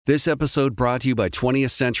This episode brought to you by 20th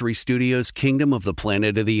Century Studios' Kingdom of the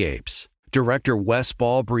Planet of the Apes. Director Wes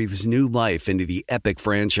Ball breathes new life into the epic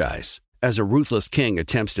franchise. As a ruthless king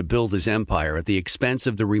attempts to build his empire at the expense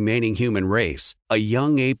of the remaining human race, a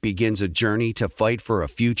young ape begins a journey to fight for a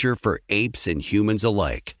future for apes and humans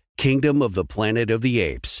alike. Kingdom of the Planet of the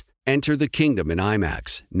Apes. Enter the kingdom in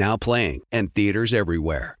IMAX, now playing, and theaters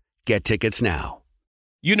everywhere. Get tickets now.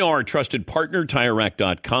 You know our trusted partner,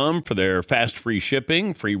 TireRack.com, for their fast, free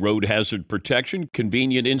shipping, free road hazard protection,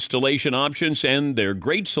 convenient installation options, and their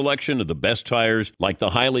great selection of the best tires like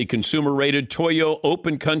the highly consumer-rated Toyo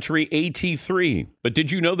Open Country AT3. But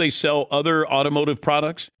did you know they sell other automotive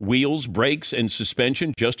products? Wheels, brakes, and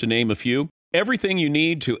suspension, just to name a few. Everything you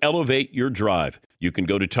need to elevate your drive. You can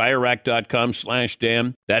go to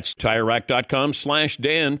TireRack.com/Dan. That's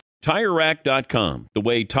TireRack.com/Dan. TireRack.com, the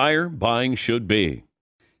way tire buying should be.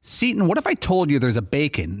 Seton, what if I told you there's a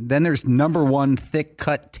bacon, then there's number one thick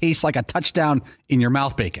cut, tastes like a touchdown in your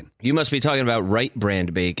mouth bacon? You must be talking about Wright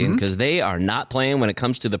brand bacon, because they are not playing when it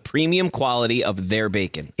comes to the premium quality of their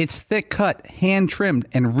bacon. It's thick cut, hand trimmed,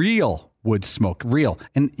 and real wood smoke, real.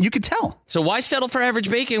 And you can tell. So why settle for average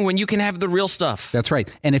bacon when you can have the real stuff? That's right.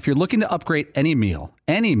 And if you're looking to upgrade any meal,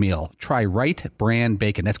 try Wright brand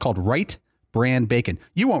bacon. That's called Wright brand bacon.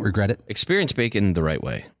 You won't regret it. Experience bacon the right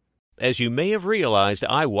way. As you may have realized,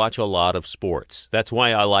 I watch a lot of sports. That's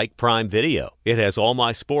why I like Prime Video. It has all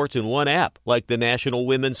my sports in one app, like the National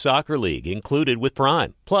Women's Soccer League, included with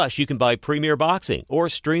Prime. Plus, you can buy Premier Boxing or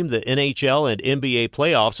stream the NHL and NBA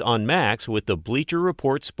playoffs on Max with the Bleacher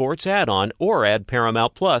Report Sports add-on, or add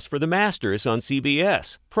Paramount Plus for the Masters on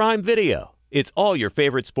CBS. Prime Video. It's all your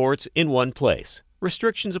favorite sports in one place.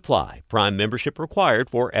 Restrictions apply. Prime membership required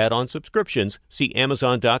for add-on subscriptions. See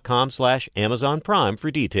Amazon.com/Amazon Prime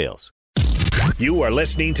for details. You are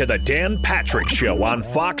listening to the Dan Patrick Show on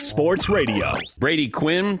Fox Sports Radio. Brady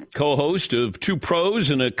Quinn, co-host of Two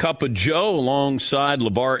Pros and a Cup of Joe, alongside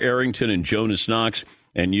LeVar Arrington and Jonas Knox.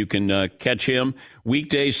 And you can catch him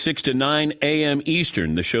weekdays 6 to 9 a.m.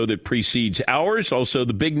 Eastern, the show that precedes ours. Also,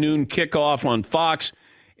 the big noon kickoff on Fox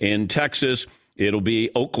in Texas. It'll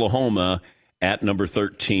be Oklahoma at number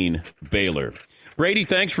 13, Baylor. Brady,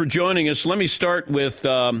 thanks for joining us. Let me start with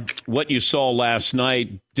what you saw last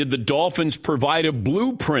night. Did the Dolphins provide a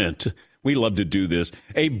blueprint? We love to do this.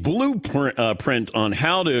 A blueprint on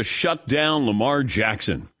how to shut down Lamar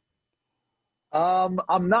Jackson. I'm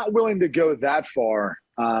not willing to go that far.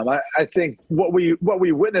 I think what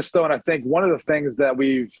we witnessed, though, and I think one of the things that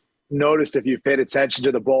we've noticed if you've paid attention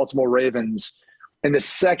to the Baltimore Ravens in the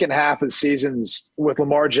second half of seasons with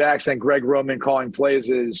Lamar Jackson and Greg Roman calling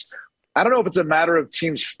plays is, I don't know if it's a matter of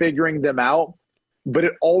teams figuring them out, but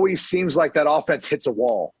it always seems like that offense hits a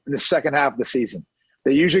wall in the second half of the season.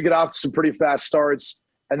 They usually get off to some pretty fast starts,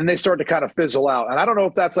 and then they start to kind of fizzle out. And I don't know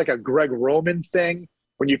if that's like a Greg Roman thing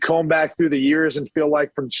when you comb back through the years and feel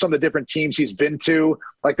like from some of the different teams he's been to,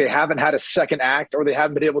 like they haven't had a second act or they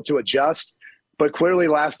haven't been able to adjust. But clearly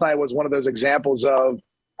last night was one of those examples of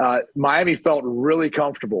Miami felt really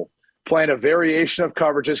comfortable playing a variation of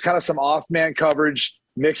coverages, kind of some off-man coverage,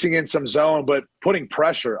 mixing in some zone, but putting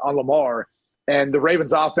pressure on Lamar. And the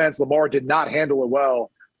Ravens offense, Lamar did not handle it well.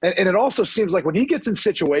 And it also seems like when he gets in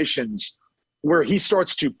situations where he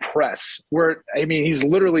starts to press, he's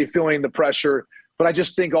literally feeling the pressure. But I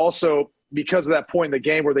just think also because of that point in the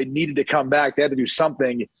game where they needed to come back, they had to do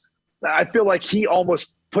something. I feel like he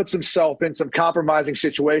almost puts himself in some compromising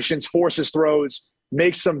situations, forces throws,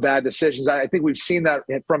 makes some bad decisions. I think we've seen that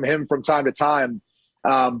from him from time to time.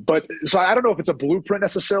 But so I don't know if it's a blueprint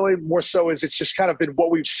necessarily. More so is it's just kind of been what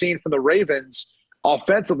we've seen from the Ravens,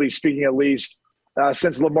 offensively speaking, at least,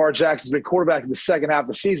 since Lamar Jackson's been quarterback in the second half of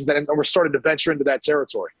the season, and we're starting to venture into that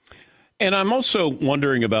territory. And I'm also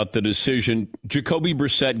wondering about the decision. Jacoby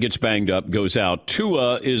Brissett gets banged up, goes out.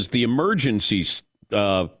 Tua is the emergency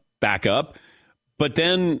backup. But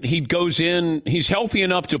then he goes in, he's healthy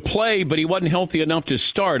enough to play, but he wasn't healthy enough to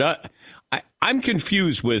start. I'm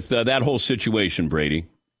confused with that whole situation, Brady.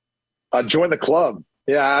 Join the club.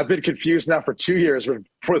 Yeah, I've been confused now for 2 years with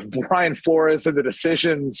Brian Flores and the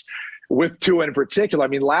decisions with Tua in particular. I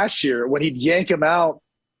mean, last year when he'd yank him out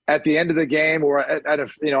at the end of the game or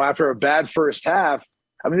after a bad first half,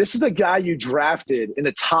 I mean, this is a guy you drafted in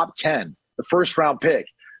the top 10, the first round pick.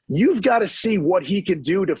 You've got to see what he can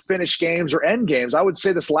do to finish games or end games. I would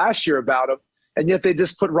say this last year about him, and yet they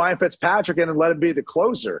just put Ryan Fitzpatrick in and let him be the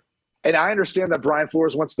closer. And I understand that Brian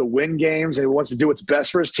Flores wants to win games and he wants to do what's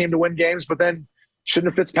best for his team to win games, but then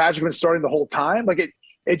shouldn't Fitzpatrick been starting the whole time? Like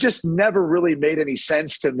it just never really made any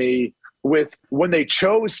sense to me with when they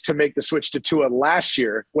chose to make the switch to Tua last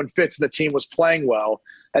year when Fitz and the team was playing well.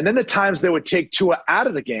 And then the times they would take Tua out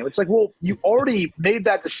of the game. It's like, well, you already made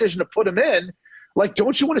that decision to put him in. Like,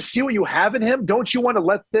 don't you want to see what you have in him? Don't you want to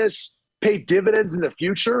let this pay dividends in the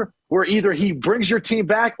future where either he brings your team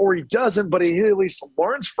back or he doesn't, but he at least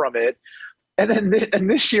learns from it? And then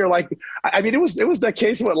this year, like, I mean, it was that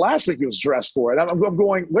case of what last week he was dressed for. And I'm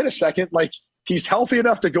going, wait a second, like, he's healthy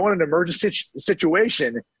enough to go in an emergency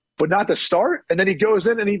situation, but not to start. And then he goes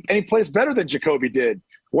in and he plays better than Jacoby did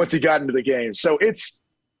once he got into the game. So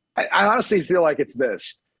I honestly feel like it's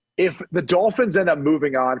this. If the Dolphins end up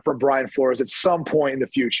moving on from Brian Flores at some point in the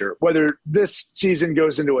future, whether this season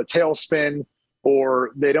goes into a tailspin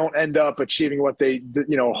or they don't end up achieving what they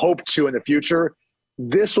hope to in the future,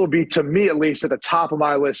 this will be, to me at least, at the top of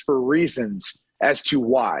my list for reasons as to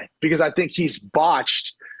why. Because I think he's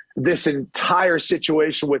botched this entire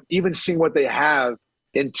situation with even seeing what they have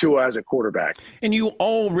in Tua as a quarterback. And you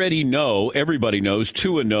already know, everybody knows,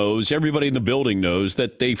 Tua knows, everybody in the building knows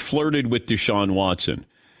that they flirted with Deshaun Watson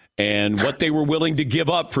and what they were willing to give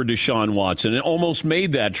up for Deshaun Watson and almost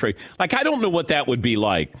made that trade. Like, I don't know what that would be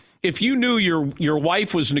like. If you knew your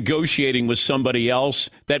wife was negotiating with somebody else,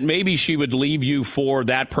 that maybe she would leave you for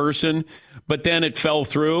that person, but then it fell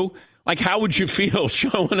through. Like, how would you feel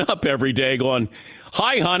showing up every day going,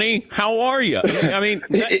 "Hi, honey, how are you?" I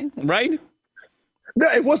mean, right? No,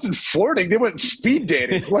 it wasn't flirting. They went speed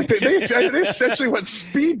dating. Like they essentially went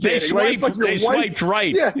speed dating. They swiped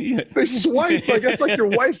right. Yeah, they swiped. Like it's like your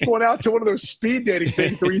wife going out to one of those speed dating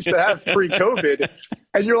things that we used to have pre-COVID.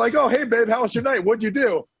 And you're like, "Oh, hey, babe, how was your night? What'd you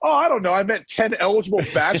do?" "Oh, I don't know. I met 10 eligible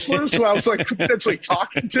bachelors who I was like potentially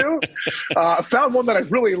talking to. I found one that I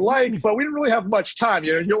really liked, but we didn't really have much time.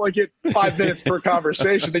 You only get 5 minutes per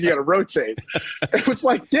conversation, then you got to rotate." It was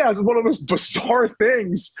like, yeah, it's one of those bizarre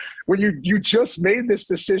things when you just made this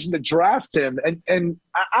decision to draft him. And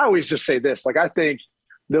I always just say this, like, I think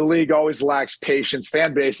the league always lacks patience.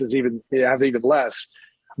 Fan bases have even less.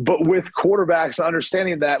 But with quarterbacks,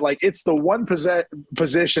 understanding that, like, it's the one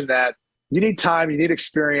position that you need time, you need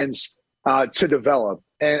experience to develop.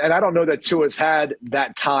 And I don't know that Tua's had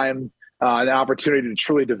that time and the opportunity to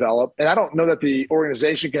truly develop. And I don't know that the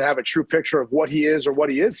organization can have a true picture of what he is or what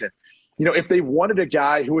he isn't. If they wanted a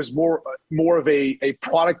guy who was more of a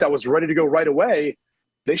product that was ready to go right away,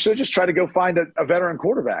 they should just try to go find a veteran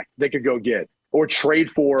quarterback they could go get or trade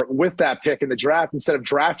for with that pick in the draft instead of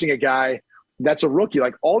drafting a guy that's a rookie.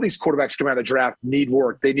 Like, all these quarterbacks coming out of the draft need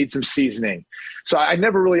work. They need some seasoning. So I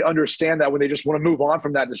never really understand that when they just want to move on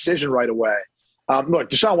from that decision right away.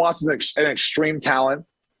 Look, Deshaun Watson's an extreme talent.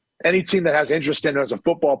 Any team that has interest in him as a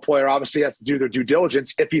football player obviously has to do their due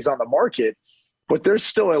diligence if he's on the market. But there's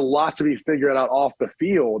still a lot to be figured out off the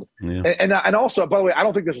field. Yeah. And also, by the way, I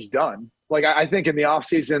don't think this is done. Like, I think in the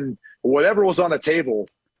offseason, whatever was on the table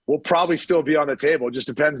will probably still be on the table. It just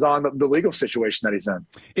depends on the legal situation that he's in.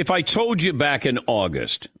 If I told you back in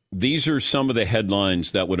August, these are some of the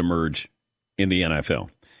headlines that would emerge in the NFL.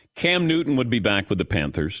 Cam Newton would be back with the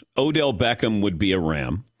Panthers. Odell Beckham would be a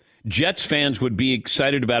Ram. Jets fans would be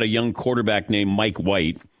excited about a young quarterback named Mike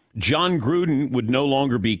White. John Gruden would no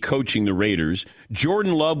longer be coaching the Raiders.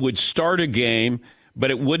 Jordan Love would start a game,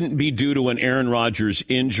 but it wouldn't be due to an Aaron Rodgers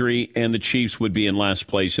injury, and the Chiefs would be in last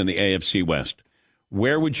place in the AFC West.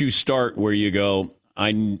 Where would you start where you go,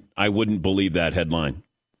 I wouldn't believe that headline?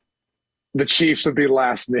 The Chiefs would be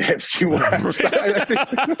last in the AFC West.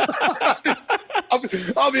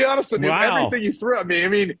 I'll be honest with you. Wow. Everything you threw at me. I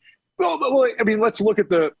mean, let's look at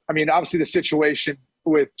obviously the situation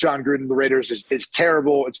with John Gruden, the Raiders, is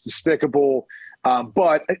terrible. It's despicable.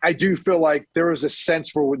 But I do feel like there was a sense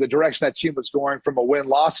for the direction that team was going from a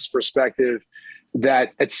win-losses perspective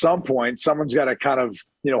that at some point someone's got to kind of,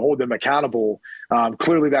 hold them accountable.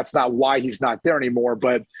 Clearly that's not why he's not there anymore.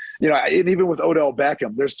 But, and even with Odell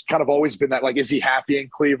Beckham, there's kind of always been that, like, is he happy in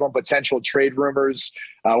Cleveland, potential trade rumors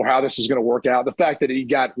or how this is going to work out. The fact that he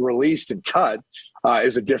got released and cut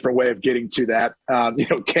is a different way of getting to that.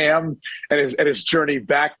 Cam and his journey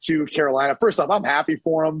back to Carolina. First off, I'm happy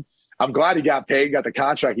for him. I'm glad he got paid, got the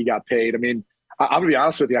contract he got paid. I mean, I'm going to be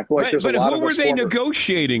honest with you. I feel like there's a lot of us. But who were they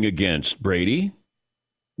negotiating against, Brady?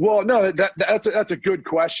 Well, no, that's a good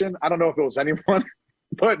question. I don't know if it was anyone,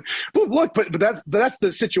 but look, but that's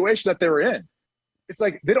the situation that they were in. It's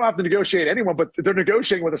like they don't have to negotiate anyone, but they're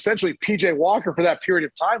negotiating with essentially PJ Walker for that period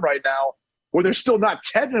of time right now, where they're still not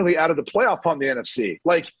technically out of the playoff on the NFC.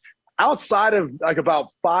 Like, outside of like about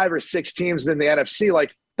 5 or 6 teams in the NFC,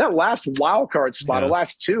 like that last wild card spot, the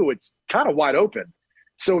last 2, it's kind of wide open.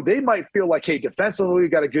 So they might feel like, hey, defensively, we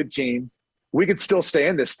got a good team. We could still stay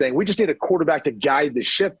in this thing. We just need a quarterback to guide the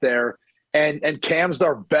ship there. And Cam's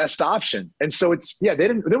our best option. And so they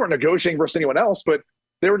weren't negotiating versus anyone else, but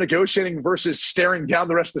they were negotiating versus staring down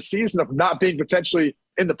the rest of the season of not being potentially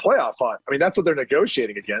in the playoff hunt. I mean, that's what they're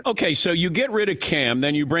negotiating against. Okay, so you get rid of Cam,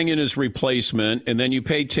 then you bring in his replacement, and then you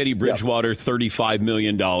pay Teddy Bridgewater $35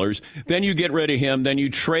 million. Then you get rid of him. Then you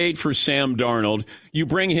trade for Sam Darnold. You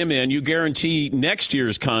bring him in. You guarantee next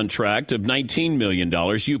year's contract of $19 million.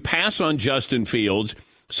 You pass on Justin Fields.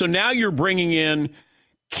 So now you're bringing in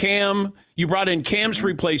Cam. You brought in Cam's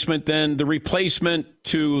replacement, then the replacement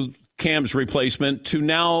to Cam's replacement, to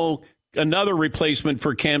now another replacement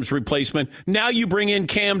for Cam's replacement. Now you bring in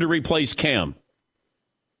Cam to replace Cam.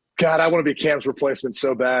 God, I want to be Cam's replacement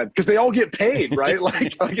so bad because they all get paid, right?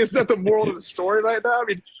 like is that the moral of the story right now? I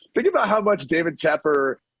mean, think about how much David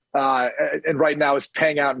Tepper and right now is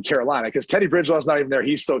paying out in Carolina because Teddy Bridgewater's not even there.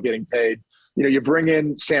 He's still getting paid. You know, you bring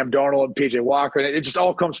in Sam Darnold and PJ Walker, and it just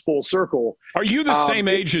all comes full circle. Are you the same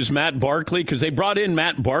age as Matt Barkley? Because they brought in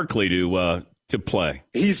Matt Barkley to play.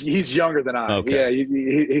 He's younger than I am. Okay.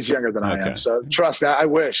 Yeah, he's younger than I am. So trust me, I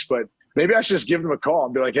wish, but maybe I should just give them a call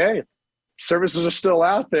and be like, hey, services are still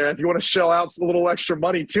out there. If you want to shell out a little extra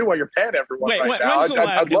money too while you're paying everyone now,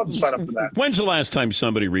 I'd love to sign up for that. When's the last time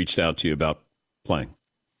somebody reached out to you about playing?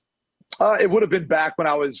 It would have been back when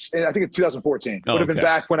I was, I think it's 2014. It would have been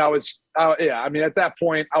back when I was, I mean, at that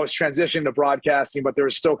point, I was transitioning to broadcasting, but there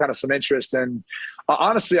was still kind of some interest. And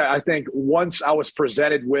honestly, I think once I was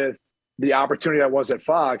presented with the opportunity I was at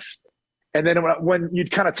Fox, and then when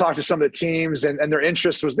you'd kind of talk to some of the teams and their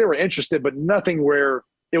interest was, they were interested, but nothing where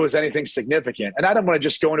it was anything significant. And I didn't want to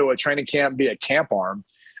just go into a training camp and be a camp arm.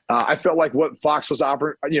 I felt like what Fox was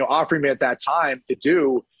offering me at that time to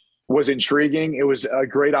do was intriguing. It was a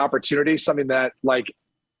great opportunity, something that like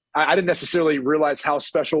I didn't necessarily realize how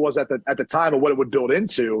special it was at the time or what it would build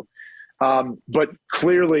into. But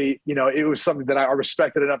clearly, you know, it was something that I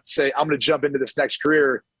respected enough to say, I'm going to jump into this next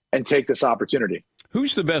career and take this opportunity.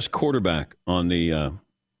 Who's the best quarterback on the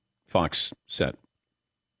Fox set?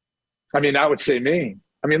 I mean, I would say me.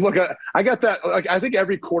 I mean, look, I got that. Like, I think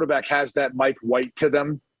every quarterback has that Mike White to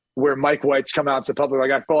them, where Mike White's come out and said public,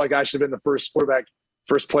 like, I felt like I should have been the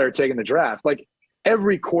first player taking the draft. Like,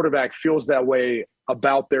 every quarterback feels that way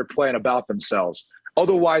about their play and about themselves.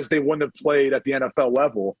 Otherwise, they wouldn't have played at the NFL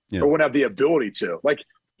level or wouldn't have the ability to. Like,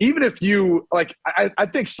 even if you like, I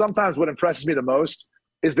think sometimes what impresses me the most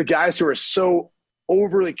is the guys who are so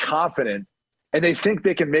overly confident and they think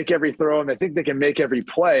they can make every throw and they think they can make every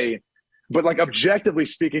play. But like objectively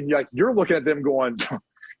speaking, you're looking at them going,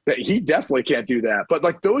 that he definitely can't do that. But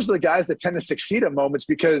like those are the guys that tend to succeed at moments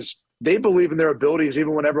because they believe in their abilities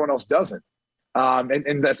even when everyone else doesn't.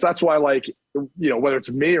 And that's why, like, you know, whether it's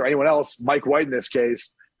me or anyone else, Mike White in this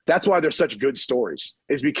case, that's why they're such good stories,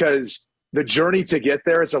 is because the journey to get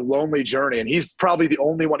there is a lonely journey. And he's probably the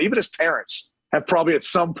only one, even his parents have probably at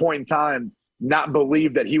some point in time not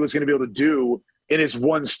believed that he was going to be able to do in his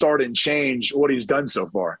one start and change what he's done so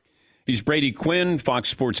far. He's Brady Quinn, Fox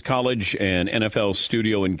Sports College and NFL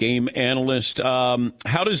studio and game analyst.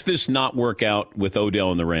 How does this not work out with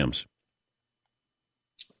Odell and the Rams?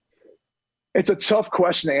 It's a tough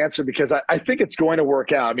question to answer because I think it's going to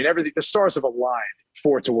work out. I mean, the stars have aligned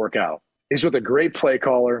for it to work out. He's with a great play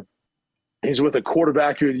caller. He's with a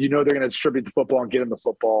quarterback who, you know, they're going to distribute the football and get him the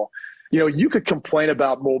football. You know, you could complain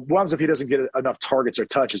about, well, what happens if he doesn't get enough targets or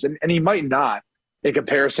touches? And he might not in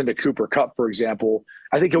comparison to Cooper Kupp, for example.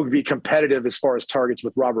 I think he'll be competitive as far as targets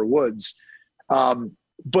with Robert Woods.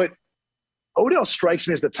 But Odell strikes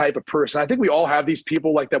me as the type of person. I think we all have these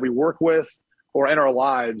people like that we work with or in our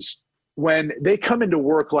lives. When they come into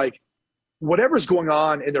work, like whatever's going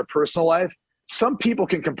on in their personal life, some people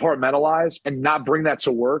can compartmentalize and not bring that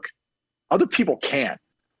to work. Other people can't.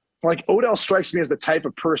 Like Odell strikes me as the type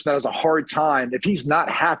of person that has a hard time, if he's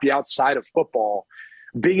not happy outside of football,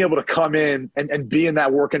 being able to come in and be in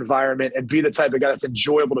that work environment and be the type of guy that's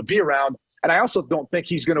enjoyable to be around. And I also don't think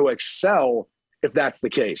he's going to excel if that's the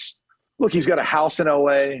case. Look, he's got a house in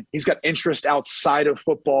LA. He's got interest outside of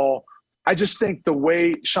football. I just think the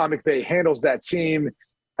way Sean McVay handles that team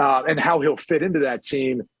and how he'll fit into that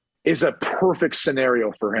team is a perfect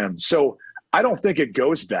scenario for him. So I don't think it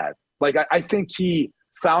goes bad. Like, I think he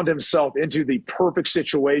found himself into the perfect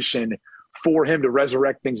situation for him to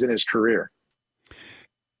resurrect things in his career.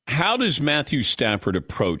 How does Matthew Stafford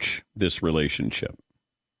approach this relationship?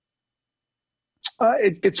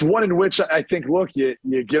 It's one in which I think, look, you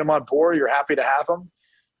get him on board, you're happy to have him.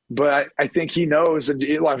 But I think he knows, and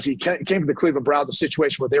obviously he came to the Cleveland Browns, a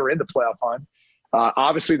situation where they were in the playoff hunt.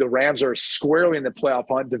 Obviously, the Rams are squarely in the playoff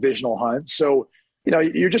hunt, divisional hunt. So, you know,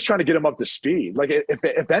 you're just trying to get them up to speed. Like,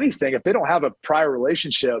 if anything, if they don't have a prior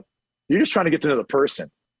relationship, you're just trying to get to know the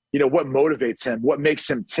person. You know, what motivates him, what makes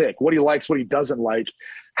him tick, what he likes, what he doesn't like,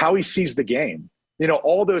 how he sees the game.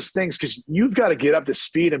 all those things, because you've got to get up to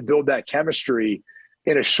speed and build that chemistry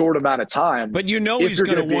in a short amount of time. But he's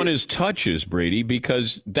going to want his touches, Brady,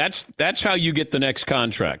 because that's how you get the next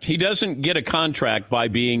contract. He doesn't get a contract by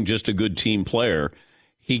being just a good team player.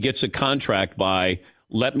 He gets a contract by,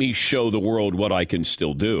 let me show the world what I can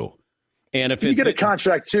still do. And if you get a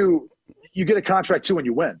contract too, when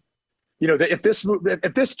you win.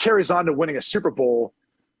 If this carries on to winning a Super Bowl,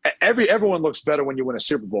 everyone looks better when you win a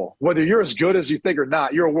Super Bowl. Whether you're as good as you think or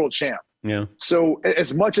not, you're a world champ. Yeah. So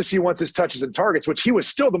as much as he wants his touches and targets, which he was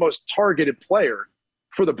still the most targeted player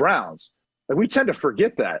for the Browns, and we tend to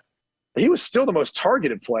forget that. He was still the most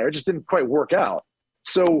targeted player, it just didn't quite work out.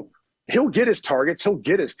 So he'll get his targets, he'll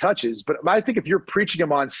get his touches, but I think if you're preaching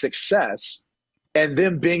him on success and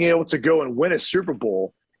then being able to go and win a Super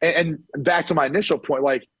Bowl, and back to my initial point,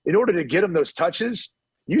 like, in order to get him those touches,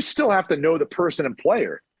 you still have to know the person and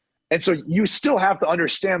player. And so you still have to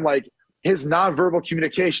understand, like, his nonverbal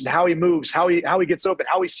communication, how he moves, how he gets open,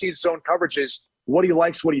 how he sees zone coverages, what he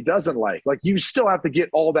likes, what he doesn't like. Like, you still have to get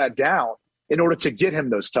all that down in order to get him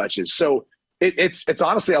those touches. So it's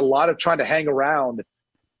honestly a lot of trying to hang around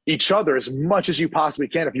each other as much as you possibly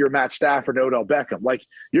can. If you're Matt Stafford and Odell Beckham, like,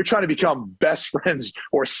 you're trying to become best friends,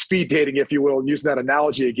 or speed dating, if you will, using that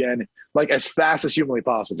analogy again, like, as fast as humanly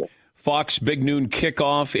possible. Fox Big Noon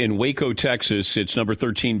kickoff in Waco, Texas. It's number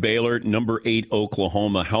 13 Baylor, number 8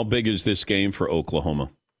 Oklahoma. How big is this game for Oklahoma?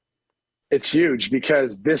 It's huge,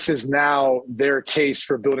 because this is now their case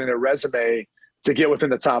for building their resume to get within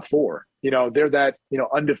the top 4. They're that,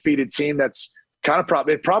 undefeated team that's kind of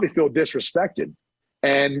probably feel disrespected.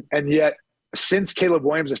 And yet, since Caleb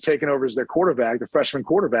Williams has taken over as their quarterback, the freshman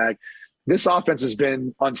quarterback, this offense has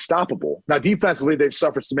been unstoppable. Now, defensively, they've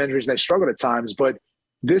suffered some injuries and they struggled at times, but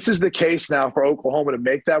this is the case now for Oklahoma to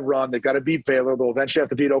make that run. They've got to beat Baylor. They'll eventually have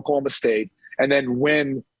to beat Oklahoma State, and then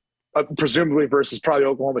win, presumably versus probably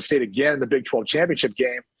Oklahoma State again in the Big 12 championship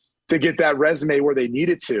game, to get that resume where they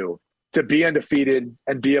needed to be undefeated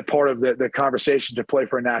and be a part of the conversation to play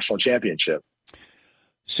for a national championship.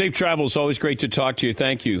 Safe travels. Always great to talk to you.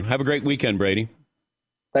 Thank you. Have a great weekend, Brady.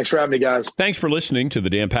 Thanks for having me, guys. Thanks for listening to the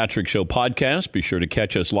Dan Patrick Show podcast. Be sure to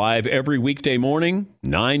catch us live every weekday morning,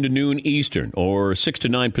 9 to noon Eastern or 6 to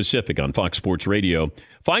 9 Pacific on Fox Sports Radio.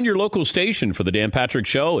 Find your local station for the Dan Patrick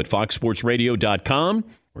Show at foxsportsradio.com,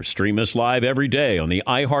 or stream us live every day on the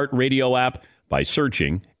iHeartRadio app by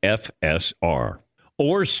searching FSR.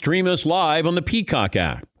 Or stream us live on the Peacock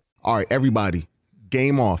app. All right, everybody,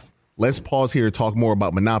 game off. Let's pause here to talk more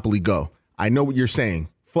about Monopoly Go. I know what you're saying.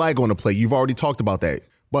 Flag on the play. You've already talked about that.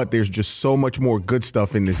 But there's just so much more good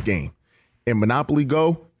stuff in this game. In Monopoly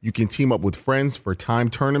Go, you can team up with friends for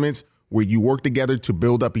timed tournaments where you work together to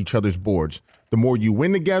build up each other's boards. The more you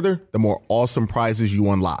win together, the more awesome prizes you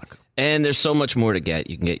unlock. And there's so much more to get.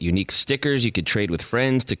 You can get unique stickers. You could trade with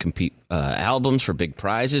friends to compete albums for big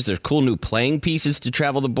prizes. There's cool new playing pieces to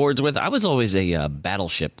travel the boards with. I was always a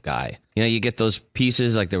battleship guy. You get those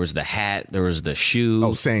pieces, like there was the hat, there was the shoe.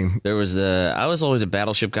 Oh, same. I was always a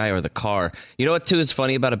battleship guy, or the car. You know what, too, is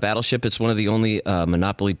funny about a battleship? It's one of the only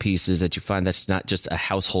Monopoly pieces that you find that's not just a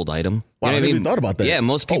household item. Wow, I never even thought about that. Yeah,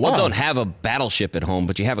 most people don't have a battleship at home,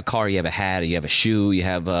 but you have a car, you have a hat, you have a shoe, you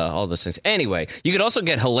have all those things. Anyway, you can also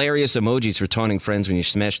get hilarious emojis for taunting friends when you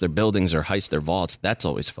smash their buildings or heist their vaults. That's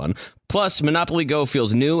always fun. Plus, Monopoly Go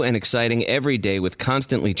feels new and exciting every day with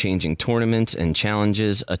constantly changing tournaments and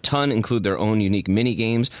challenges. A ton include their own unique mini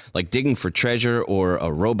games, like digging for treasure or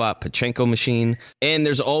a robot Pachinko machine. And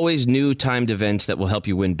there's always new timed events that will help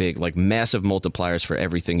you win big, like massive multipliers for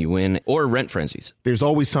everything you win, or rent frenzies. There's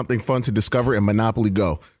always something fun to discover in Monopoly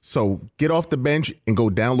Go. So get off the bench and go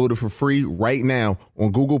download it for free right now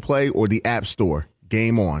on Google Play or the App Store.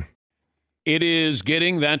 Game on. It is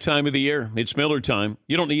getting that time of the year. It's Miller time.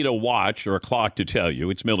 You don't need a watch or a clock to tell you.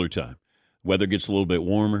 It's Miller time. Weather gets a little bit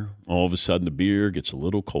warmer. All of a sudden, the beer gets a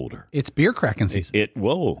little colder. It's beer cracking season.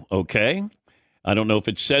 Whoa, okay. I don't know if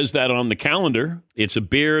it says that on the calendar. It's a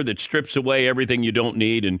beer that strips away everything you don't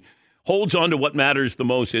need and holds on to what matters the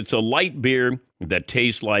most. It's a light beer that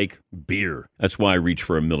tastes like beer. That's why I reach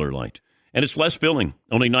for a Miller Lite. And it's less filling,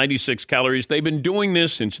 only 96 calories. They've been doing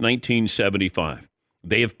this since 1975.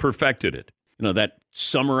 They have perfected it. That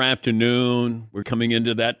summer afternoon, we're coming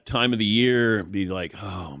into that time of the year, be like,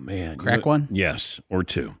 oh, man. Crack one? Yes, or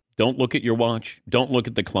two. Don't look at your watch. Don't look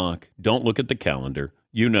at the clock. Don't look at the calendar.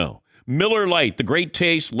 Miller Lite, the great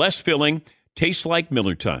taste, less filling, tastes like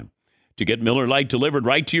Miller time. To get Miller Lite delivered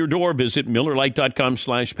right to your door, visit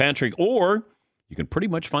MillerLite.com/Patrick, or you can pretty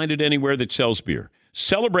much find it anywhere that sells beer.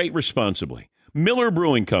 Celebrate responsibly. Miller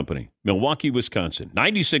Brewing Company, Milwaukee, Wisconsin.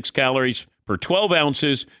 96 calories per 12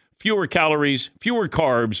 ounces, fewer calories, fewer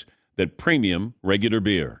carbs. that premium regular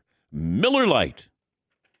beer. Miller Lite.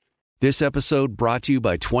 This episode brought to you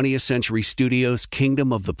by 20th Century Studios'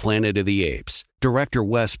 Kingdom of the Planet of the Apes. Director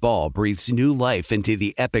Wes Ball breathes new life into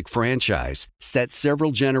the epic franchise, set several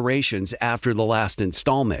generations after the last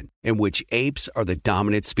installment, in which apes are the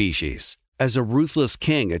dominant species. As a ruthless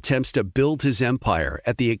king attempts to build his empire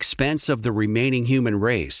at the expense of the remaining human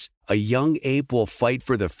race, a young ape will fight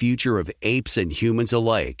for the future of apes and humans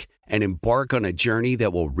alike and embark on a journey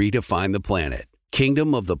that will redefine the planet.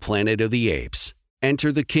 Kingdom of the Planet of the Apes.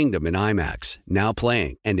 Enter the kingdom in IMAX, now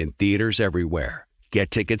playing and in theaters everywhere.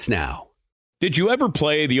 Get tickets now. Did you ever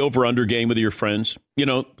play the over-under game with your friends? You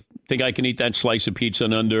know, think I can eat that slice of pizza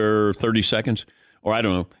in under 30 seconds? Or I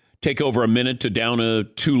don't know, take over a minute to down a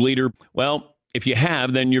 2-liter? Well, if you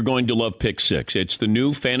have, then you're going to love Pick 6. It's the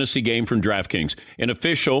new fantasy game from DraftKings, an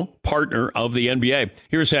official partner of the NBA.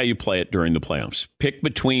 Here's how you play it during the playoffs. Pick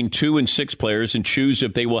between 2 and 6 players and choose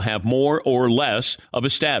if they will have more or less of a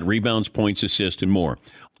stat, rebounds, points, assists, and more.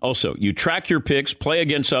 Also, you track your picks, play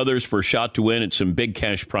against others for a shot to win at some big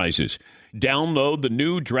cash prizes. Download the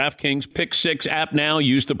new DraftKings Pick 6 app now.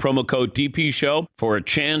 Use the promo code DPShow for a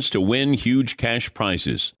chance to win huge cash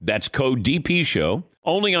prizes. That's code DPShow.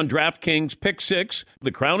 Only on DraftKings Pick 6.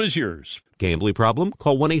 The crown is yours. Gambling problem?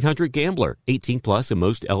 Call 1-800-GAMBLER. 18 plus in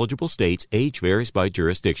most eligible states. Age varies by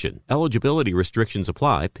jurisdiction. Eligibility restrictions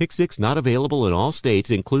apply. Pick 6 not available in all states,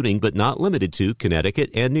 including but not limited to Connecticut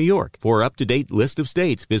and New York. For up-to-date list of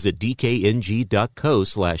states, visit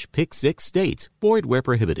dkng.co/pick6states. Void where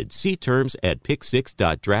prohibited. See terms at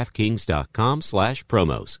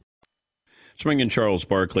pick6.draftkings.com/promos. Swinging Charles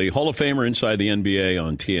Barkley, Hall of Famer inside the NBA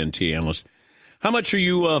on TNT analyst. How much are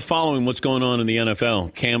you following what's going on in the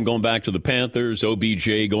NFL? Cam going back to the Panthers,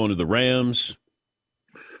 OBJ going to the Rams.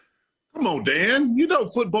 Come on, Dan. You know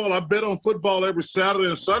football. I bet on football every Saturday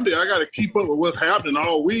and Sunday. I got to keep up with what's happening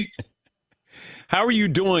all week. How are you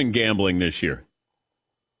doing gambling this year?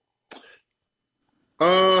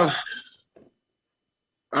 I've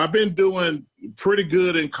been doing pretty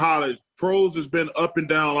good in college. Pros has been up and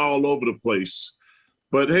down all over the place.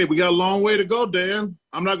 But, hey, we got a long way to go, Dan.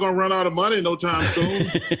 I'm not going to run out of money no time soon.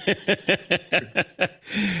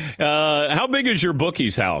 How big is your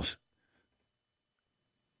bookie's house?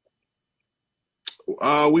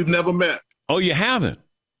 We've never met. Oh, you haven't?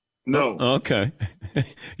 No. Okay.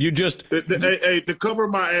 You just... Hey, to cover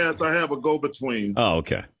my ass, I have a go-between. Oh,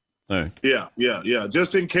 okay. All right. Yeah.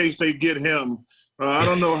 Just in case they get him. I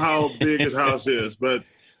don't know how big his house is, but...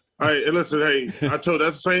 Hey, listen, I told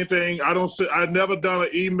that's the same thing. I've never done an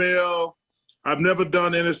email. I've never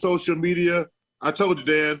done any social media. I told you,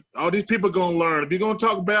 Dan, all these people are going to learn. If you're going to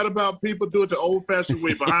talk bad about people, do it the old-fashioned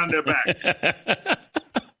way, behind their back.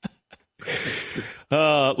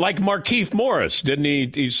 Like Markieff Morris, didn't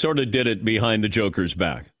he? He sort of did it behind the Joker's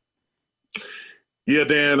back. Yeah,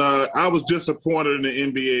 Dan, I was disappointed in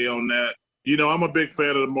the NBA on that. You know, I'm a big fan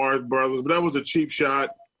of the Morris brothers, but that was a cheap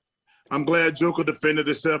shot. I'm glad Joker defended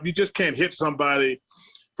himself. You just can't hit somebody.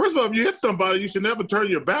 First of all, if you hit somebody, you should never turn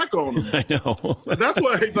your back on them. I know. That's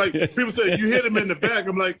why, like, people say, you hit him in the back.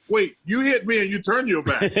 I'm like, wait, you hit me and you turn your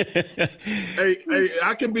back. hey,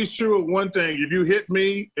 I can be sure of one thing. If you hit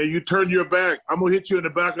me and you turn your back, I'm going to hit you in the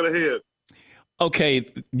back of the head. Okay,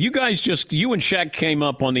 you guys you and Shaq came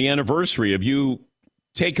up on the anniversary of you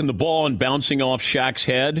taking the ball and bouncing off Shaq's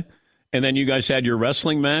head. And then you guys had your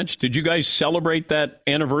wrestling match. Did you guys celebrate that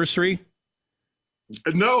anniversary?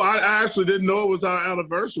 No, I actually didn't know it was our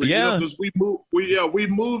anniversary. Yeah, because we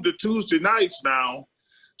moved to Tuesday nights now,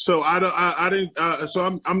 so I didn't.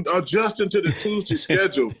 So I'm adjusting to the Tuesday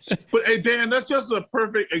schedule. But hey, Dan, that's just a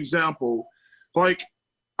perfect example. Like,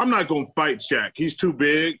 I'm not gonna fight Shaq; he's too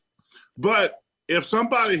big. But if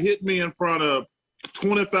somebody hit me in front of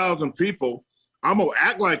 20,000 people, I'm gonna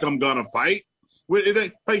act like I'm gonna fight.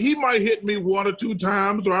 Like, he might hit me 1 or 2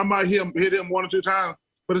 times, or I might hit him 1 or 2 times.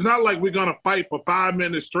 But it's not like we're going to fight for 5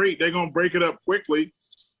 minutes straight. They're going to break it up quickly.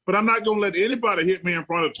 But I'm not going to let anybody hit me in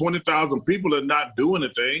front of 20,000 people and not do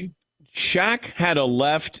anything. Shaq had a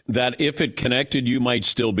left that if it connected, you might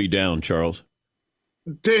still be down, Charles.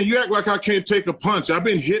 Dan, you act like I can't take a punch. I've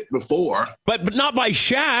been hit before. But not by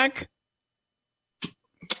Shaq.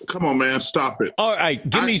 Come on, man. Stop it. All right.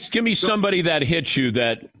 Give me somebody that hits you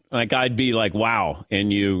that, like, I'd be like, wow.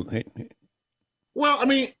 And you. Well, I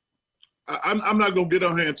mean, I'm not going to get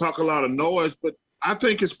on here and talk a lot of noise, but I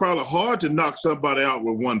think it's probably hard to knock somebody out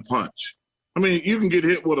with one punch. I mean, you can get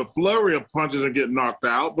hit with a flurry of punches and get knocked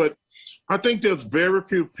out, but I think there's very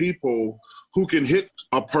few people who can hit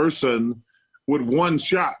a person with one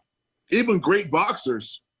shot, even great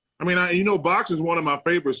boxers. I mean, boxing is one of my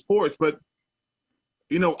favorite sports, but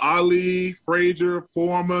Ali, Frazier,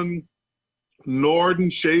 Foreman, Norton,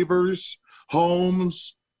 Shavers,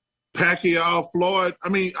 Holmes, Pacquiao, Floyd. I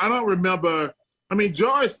mean, I don't remember. I mean,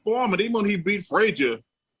 George Foreman, even when he beat Frazier,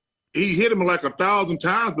 he hit him like 1,000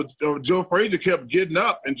 times, but Joe Frazier kept getting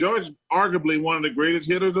up. And George is arguably one of the greatest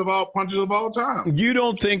punchers of all time. You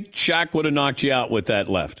don't think Shaq would have knocked you out with that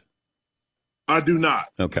left? I do not.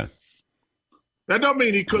 Okay. That don't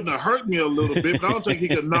mean he couldn't have hurt me a little bit, but I don't think he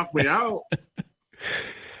could knock me out.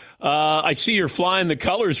 I see you're flying the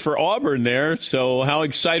colors for Auburn there. So how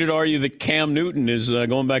excited are you that Cam Newton is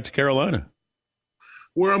going back to Carolina?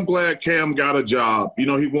 Well, I'm glad Cam got a job. He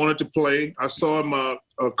wanted to play. I saw him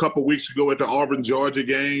a couple weeks ago at the Auburn-Georgia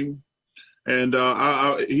game, and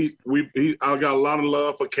I got a lot of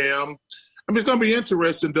love for Cam. I mean, it's going to be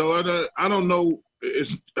interesting, though. I don't know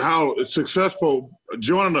how successful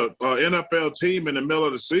joining an NFL team in the middle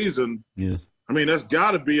of the season. Yeah. I mean, that's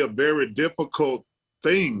got to be a very difficult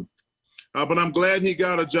thing. But I'm glad he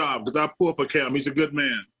got a job because I pull for Cam. He's a good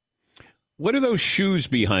man. What are those shoes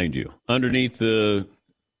behind you underneath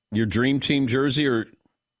your Dream Team jersey? Or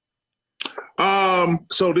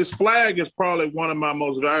so this flag is probably one of my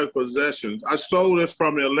most valuable possessions. I stole this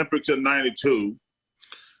from the Olympics in '92,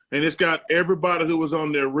 and it's got everybody who was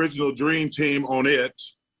on the original Dream Team on it.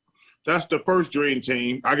 That's the first Dream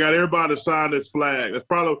Team. I got everybody to sign this flag. That's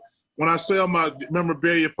probably when I sell my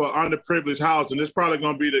memorabilia for underprivileged housing, it's probably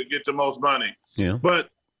going to be to get the most money. Yeah. But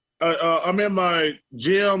I'm in my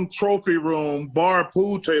gym trophy room, bar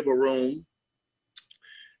pool table room,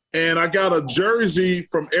 and I got a jersey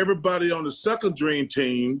from everybody on the second Dream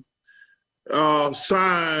Team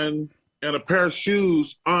signed and a pair of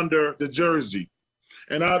shoes under the jersey.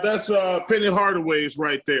 And that's Penny Hardaway's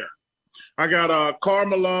right there. I got Karl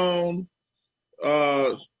Malone,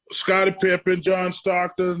 Scottie Pippen, John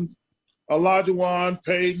Stockton, Olajuwon,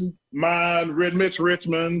 Peyton, Mitch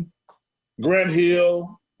Richmond, Grant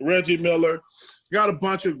Hill, Reggie Miller. Got a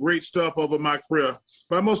bunch of great stuff over my career.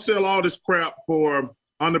 But I'm going to sell all this crap for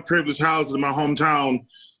underprivileged houses in my hometown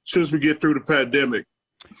since we get through the pandemic.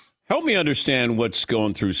 Help me understand what's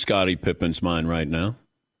going through Scottie Pippen's mind right now.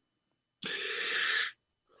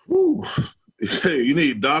 Ooh. You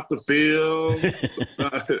need Dr. Phil.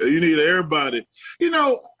 You need everybody.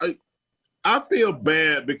 I feel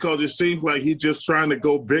bad because it seems like he's just trying to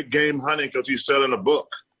go big game hunting because he's selling a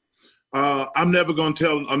book. I'm never going to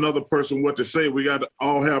tell another person what to say. We got to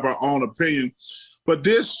all have our own opinion. But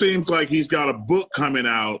this seems like he's got a book coming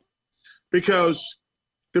out because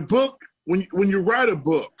the book, when you write a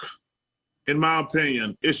book, in my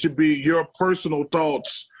opinion, it should be your personal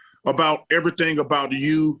thoughts about everything about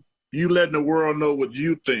you letting the world know what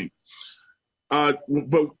you think. But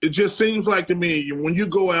it just seems like to me, when you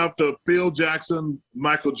go after Phil Jackson,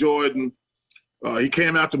 Michael Jordan, he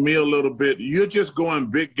came after me a little bit, you're just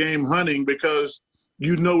going big game hunting because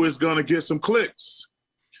you know it's going to get some clicks.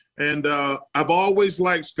 And I've always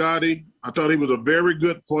liked Scottie. I thought he was a very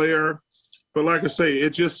good player. But like I say,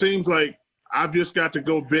 it just seems like I've just got to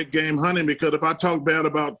go big game hunting because if I talk bad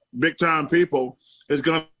about big time people, it's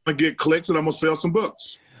going to get clicks and I'm going to sell some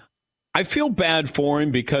books. I feel bad for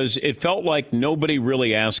him because it felt like nobody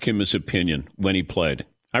really asked him his opinion when he played.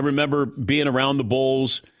 I remember being around the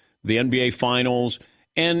Bulls, the NBA Finals,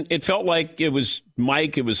 and it felt like it was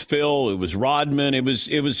Mike, it was Phil, it was Rodman, it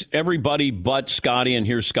was everybody but Scottie, and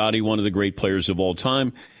here's Scottie, one of the great players of all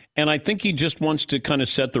time. And I think he just wants to kind of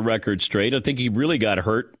set the record straight. I think he really got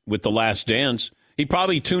hurt with The Last Dance. He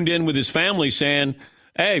probably tuned in with his family saying,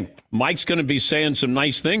 hey, Mike's going to be saying some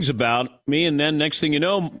nice things about me, and then next thing you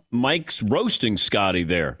know, Mike's roasting Scottie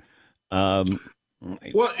there. Well,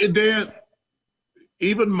 Dan,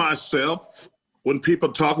 even myself, when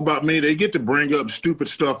people talk about me, they get to bring up stupid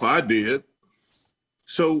stuff I did.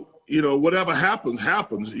 So, whatever happens,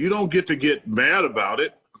 happens. You don't get to get mad about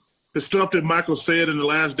it. The stuff that Michael said in The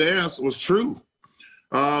Last Dance was true.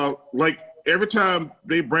 Like, every time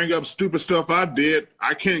they bring up stupid stuff I did,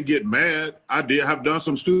 I can't get mad. Have done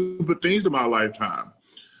some stupid things in my lifetime.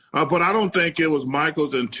 But I don't think it was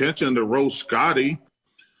Michael's intention to roast Scottie.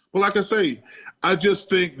 Well, like I say, I just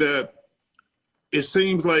think that it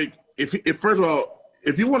seems like if first of all,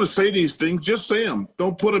 if you want to say these things, just say them.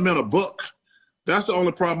 Don't put them in a book. That's the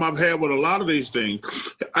only problem I've had with a lot of these things.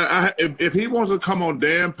 If he wants to come on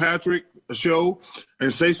Dan Patrick's show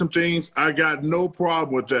and say some things, I got no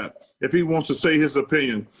problem with that. If he wants to say his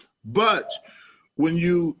opinion. But when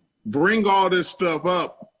you bring all this stuff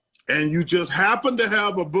up and you just happen to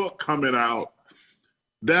have a book coming out,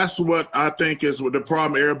 that's what I think is what the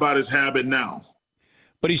problem everybody's having now.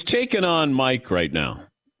 But he's taking on Mike right now.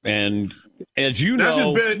 And as you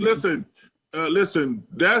know, listen, Listen,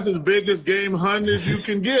 that's as big as game hunt as you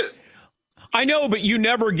can get. I know, but you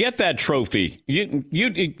never get that trophy.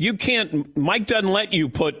 You can't. Mike doesn't let you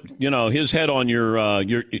put his head on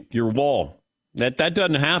your wall. That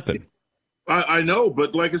doesn't happen. I know,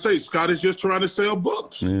 but like I say, Scott is just trying to sell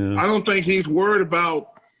books. Yeah. I don't think he's worried about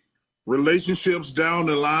relationships down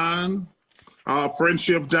the line,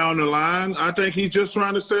 friendships down the line. I think he's just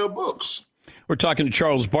trying to sell books. We're talking to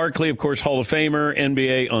Charles Barkley, of course, Hall of Famer,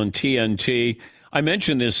 NBA on TNT. I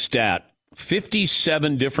mentioned this stat.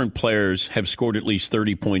 57 different players have scored at least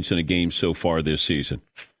 30 points in a game so far this season.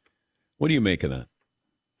 What do you make of that?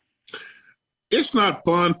 It's not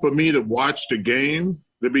fun for me to watch the game,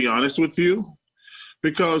 to be honest with you,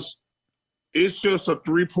 because it's just a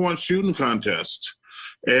three-point shooting contest.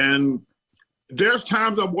 And there's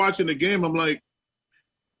times I'm watching the game, I'm like,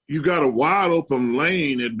 you got a wide open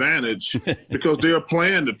lane advantage because they're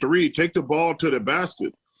playing the three, take the ball to the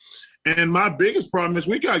basket. And my biggest problem is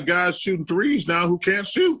we got guys shooting threes now who can't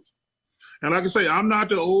shoot. And like I say, I'm not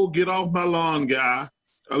the old get off my lawn guy.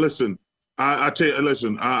 Listen, I tell you,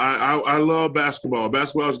 listen, I love basketball.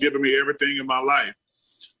 Basketball has given me everything in my life.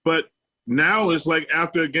 But now it's like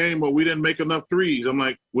after a game where we didn't make enough threes. I'm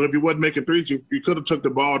like, well, if you wasn't making threes, you could have took the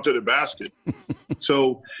ball to the basket.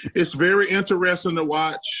 So it's very interesting to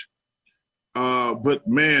watch. But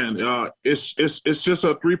man, it's just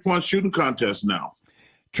a three-point shooting contest now.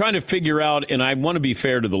 Trying to figure out, and I want to be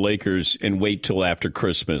fair to the Lakers and wait till after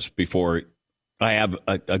Christmas before I have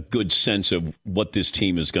a good sense of what this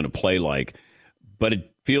team is going to play like. But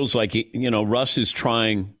it feels like, Russ is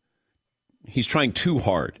trying. He's trying too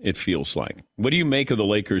hard, it feels like. What do you make of the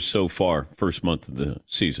Lakers so far, first month of the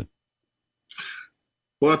season?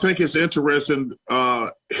 Well, I think it's interesting.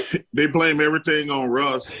 They blame everything on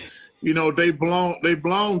Russ. They lost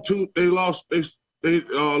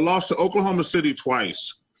to Oklahoma City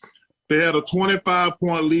twice. They had a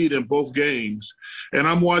 25-point lead in both games. And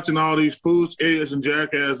I'm watching all these fools, idiots, and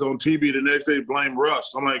jackasses on TV the next day blame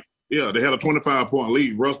Russ. I'm like, yeah, they had a 25-point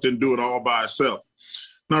lead. Russ didn't do it all by himself.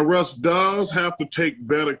 Now, Russ does have to take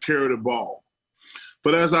better care of the ball.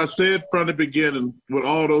 But as I said from the beginning, with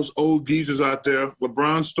all those old geezers out there,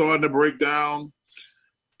 LeBron's starting to break down.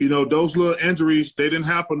 Those little injuries, they didn't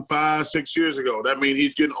happen 5-6 years ago. That means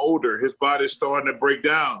he's getting older. His body's starting to break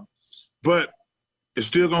down. But it's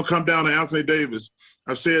still going to come down to Anthony Davis.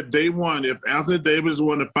 I've said day one, if Anthony Davis is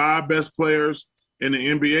one of the 5 best players in the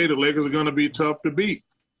NBA, the Lakers are going to be tough to beat.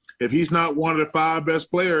 If he's not one of the 5 best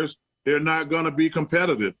players, they're not going to be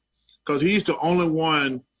competitive because he's the only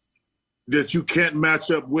one that you can't match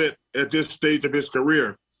up with at this stage of his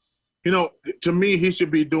career. To me, he should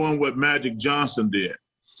be doing what Magic Johnson did.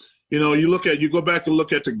 You go back and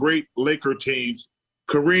look at the great Laker teams.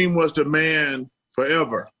 Kareem was the man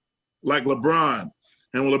forever, like LeBron.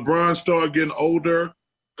 And when LeBron started getting older,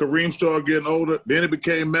 Kareem started getting older, then it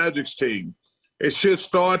became Magic's team. It should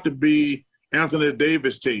start to be Anthony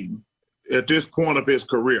Davis' team at this point of his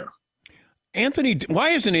career. Why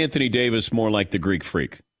isn't Anthony Davis more like the Greek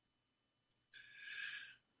Freak?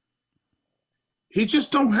 He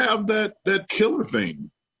just don't have that killer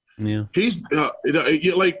thing. Yeah. He's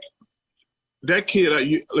like that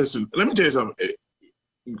kid. Listen, let me tell you something.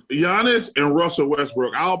 Giannis and Russell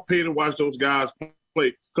Westbrook, I'll pay to watch those guys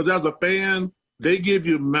play because as a fan, they give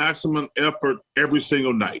you maximum effort every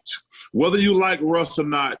single night. Whether you like Russ or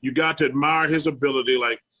not, you got to admire his ability.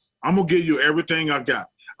 Like, I'm going to give you everything I've got.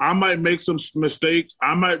 I might make some mistakes.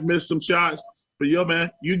 I might miss some shots. But, man,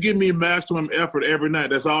 you give me maximum effort every night.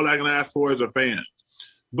 That's all I can ask for as a fan.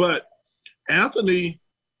 But Anthony,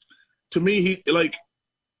 to me,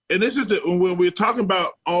 and this is when we're talking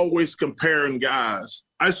about always comparing guys,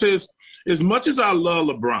 I says, as much as I love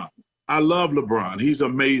LeBron, he's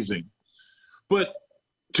amazing. But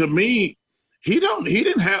to me, he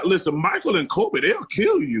didn't have, listen, Michael and Kobe, they'll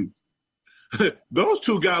kill you. Those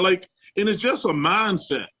two guys, and it's just a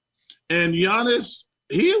mindset. And Giannis,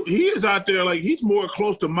 he is out there, he's more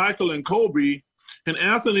close to Michael and Kobe, and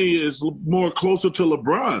Anthony is more closer to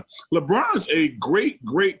LeBron. LeBron's a great,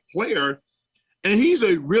 great player, and he's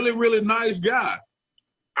a really, really nice guy.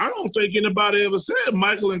 I don't think anybody ever said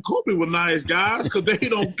Michael and Kobe were nice guys because they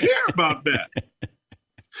don't care about that.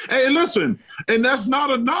 Hey, listen, and that's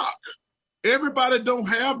not a knock. Everybody don't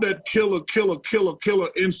have that killer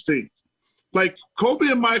instinct. Like Kobe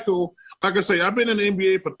and Michael, like I say, I've been in the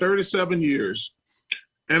NBA for 37 years,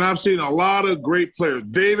 and I've seen a lot of great players.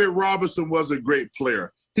 David Robinson was a great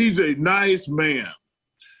player. He's a nice man.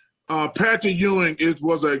 Patrick Ewing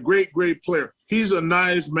was a great, great player. He's a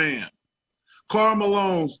nice man. Karl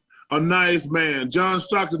Malone's a nice man. John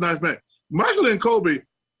Stockton's a nice man. Michael and Kobe,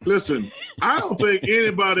 Listen, I don't think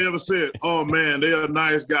anybody ever said, "Oh man, they are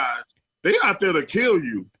nice guys." They out there to kill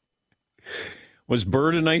you. Was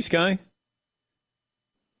Bird a nice guy?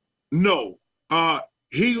 No, but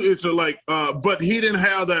he didn't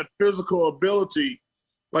have that physical ability.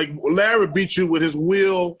 Like Larry beat you with his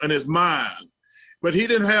will and his mind, but he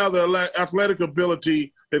didn't have the athletic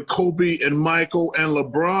ability that Kobe and Michael and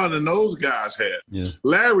LeBron and those guys had. Yeah.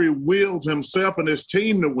 Larry willed himself and his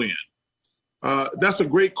team to win. That's a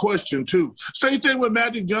great question, too. Same thing with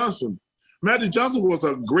Magic Johnson. Magic Johnson was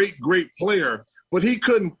a great, great player, but he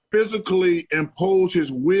couldn't physically impose his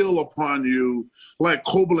will upon you like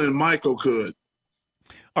Kobe and Michael could.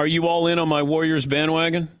 Are you all in on my Warriors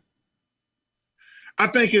bandwagon? I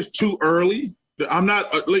think it's too early. I'm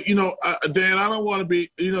not, Dan, I don't want to be,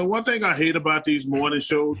 one thing I hate about these morning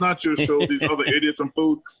shows, not your show, these other idiots and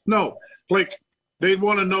food. No, like they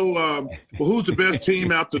want to know, who's the best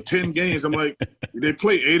team after 10 games? I'm like, they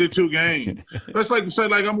play 82 games. That's like say,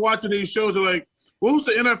 like I'm watching these shows. They're like, who's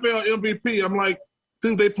the NFL MVP? I'm like,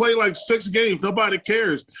 dude, they play like 6 games. Nobody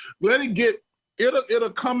cares. Let it get, it'll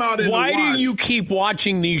come out in the wash. Why do you keep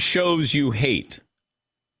watching these shows you hate?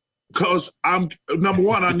 Because I'm number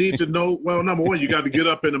one, I need to know. Well, number one, you got to get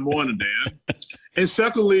up in the morning, Dan. And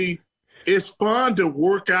secondly, it's fun to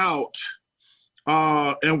work out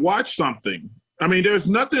and watch something. I mean, there's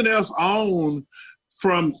nothing else on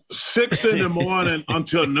from 6 in the morning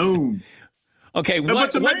until noon. Okay,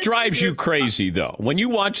 what drives you crazy, though? When you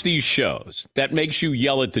watch these shows, that makes you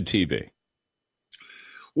yell at the TV?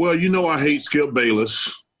 Well, I hate Skip Bayless.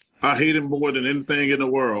 I hate him more than anything in the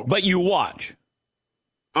world. But you watch?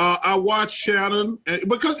 I watch Shannon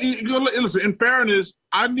because, listen, in fairness,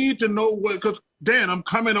 I need to know because, Dan, I'm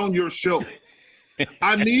coming on your show.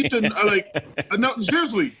 I need to, no,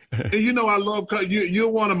 seriously. And I love, you're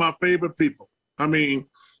one of my favorite people. I mean,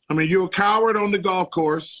 you're a coward on the golf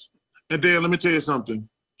course. And Dan, let me tell you something.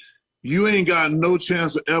 You ain't got no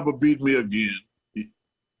chance to ever beat me again.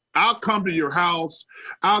 I'll come to your house.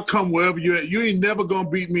 I'll come wherever you're at. You ain't never going to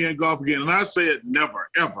beat me in golf again. And I say it never,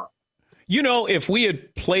 ever. If we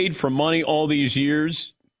had played for money all these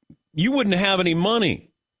years, you wouldn't have any money.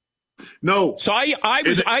 No. So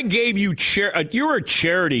I gave you you were a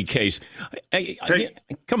charity case. Hey,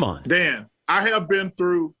 come on, Dan. I have been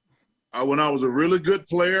through when I was a really good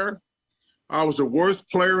player. I was the worst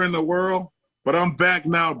player in the world, but I'm back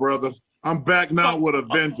now, brother. I'm back now with a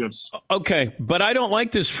vengeance. Okay, but I don't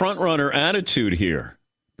like this front runner attitude here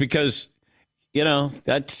because.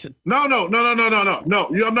 That's no. I'm not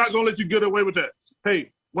going to let you get away with that. Hey,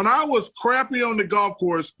 when I was crappy on the golf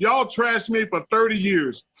course, y'all trashed me for 30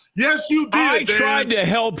 years. Yes, you did. I tried to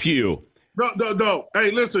help you. No.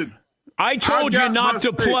 Hey, listen. I told you not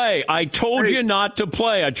to play. I told you not to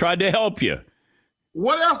play. I tried to help you.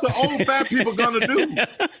 What else are old fat people going to do?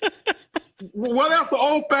 What else are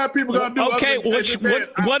old fat people going to do? Okay,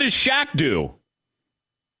 what does Shaq do?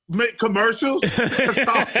 Make commercials.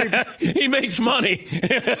 He makes money.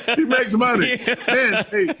 He makes money. Man,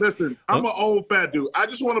 hey, listen, I'm an old fat dude. I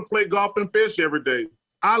just want to play golf and fish every day.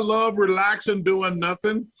 I love relaxing, doing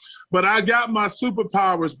nothing, but I got my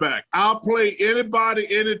superpowers back. I'll play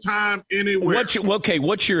anybody, anytime, anywhere.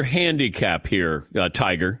 What's your handicap here,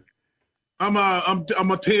 Tiger? I'm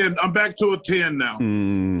a 10. I'm back to a 10 now.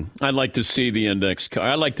 I'd like to see the index card.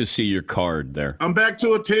 I'd like to see your card there. I'm back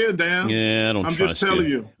to a 10, Dan. Yeah, I'm just telling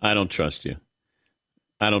you. I don't trust you.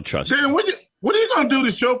 I don't trust Dan, you. what are you going to do the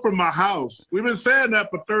show from my house? We've been saying that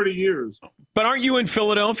for 30 years. But aren't you in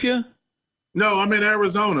Philadelphia? No, I'm in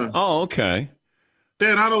Arizona. Oh, okay.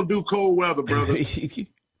 Dan, I don't do cold weather, brother.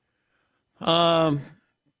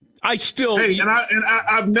 I still. Hey,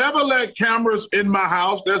 I've never let cameras in my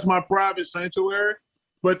house. That's my private sanctuary.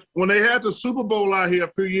 But when they had the Super Bowl out here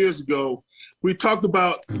a few years ago, we talked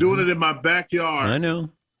about doing it in my backyard. I know.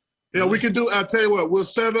 Yeah, we can do. I'll tell you what. We'll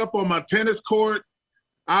set it up on my tennis court.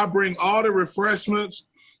 I'll bring all the refreshments.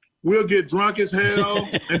 We'll get drunk as hell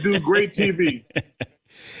and do great TV.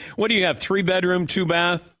 What do you have? 3-bedroom,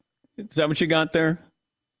 2-bath? Is that what you got there?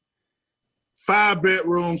 5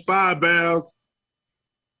 bedrooms, 5 baths.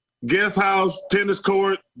 Guest house, tennis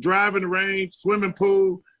court, driving range, swimming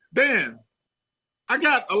pool. Dan, I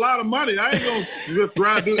got a lot of money. I ain't going to just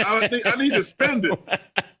drive. I need to spend it.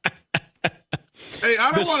 Hey,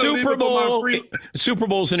 I don't want to leave it for my free. Super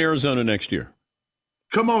Bowl's in Arizona next year.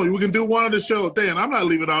 Come on, we can do one of the shows. Dan, I'm not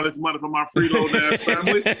leaving all this money for my freeloading ass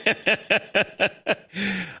family.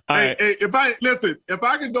 Hey, if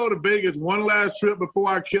I could go to Vegas one last trip before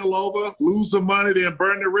I kill over, lose some money, then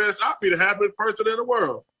burn the rest, I'd be the happiest person in the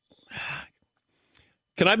world.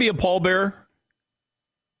 Can I be a pallbearer?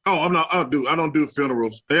 Oh, I'm not. I don't do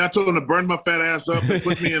funerals. Hey, I told them to burn my fat ass up and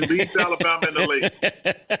put me in Leeds, Alabama, in the lake.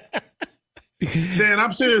 Dan,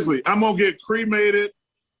 I'm gonna get cremated.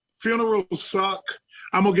 Funerals suck.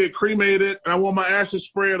 I'm gonna get cremated. And I want my ashes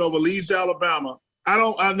spread over Leeds, Alabama. I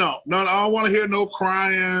don't want to hear no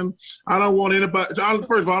crying. I don't want anybody.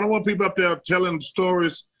 First of all, I don't want people up there telling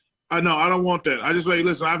stories. I don't want that. I just say,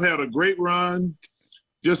 listen, I've had a great run.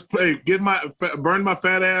 Just burn my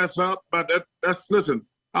fat ass up. But listen.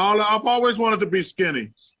 I've always wanted to be skinny.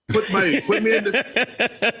 Put me in the.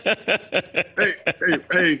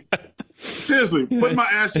 Hey. Seriously, put my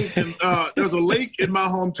ashes in. There's a lake in my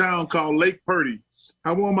hometown called Lake Purdy.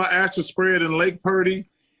 I want my ashes spread in Lake Purdy,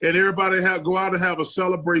 and everybody go out and have a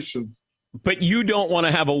celebration. But you don't want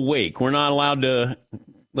to have a wake. We're not allowed to,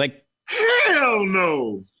 like. Hell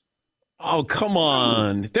no. Oh, come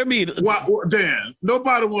on. Dan,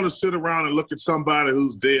 nobody want to sit around and look at somebody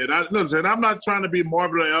who's dead. I'm not trying to be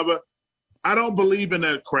morbid or ever. I don't believe in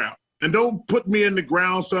that crap. And don't put me in the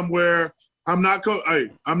ground somewhere. I'm not going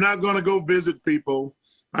to go visit people.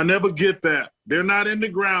 I never get that. They're not in the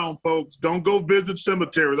ground, folks. Don't go visit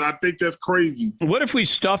cemeteries. I think that's crazy. What if we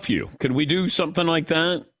stuff you? Could we do something like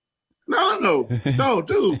that? No,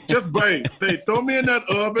 dude. Just throw me in that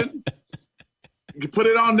oven. You put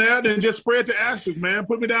it on there, then just spread the ashes, man.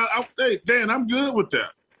 Put me down. Hey, Dan, I'm good with that.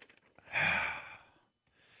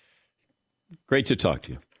 Great to talk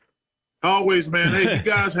to you. Always, man. Hey, you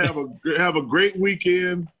guys have a great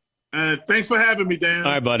weekend, and thanks for having me, Dan.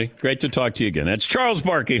 All right, buddy. Great to talk to you again. That's Charles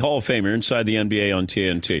Barkley, Hall of Famer, inside the NBA on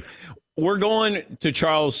TNT. We're going to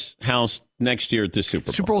Charles' house next year at the Super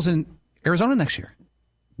Bowl. Super Bowl's in Arizona next year.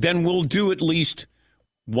 Then we'll do at least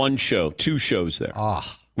one show, 2 shows there.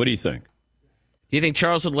 What do you think? Do you think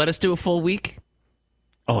Charles would let us do a full week?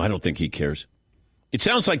 Oh, I don't think he cares. It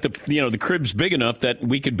sounds like the crib's big enough that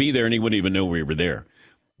we could be there and he wouldn't even know we were there.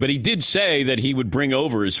 But he did say that he would bring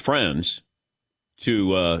over his friends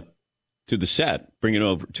to the set, bring it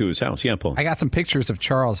over to his house. Yeah, Paul. I got some pictures of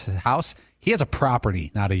Charles' house. He has a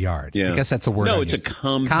property, not a yard. Yeah. I guess that's a word. No, it's a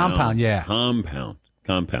compound. Compound, yeah.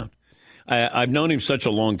 Compound. I've known him such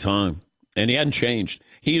a long time, and he hadn't changed.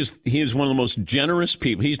 He is one of the most generous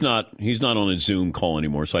people. He's not on a Zoom call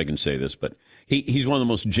anymore, so I can say this, but he's one of the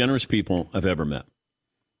most generous people I've ever met.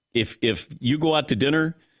 If you go out to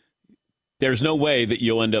dinner, there's no way that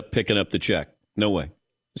you'll end up picking up the check. No way.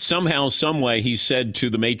 Somehow, some way, he said to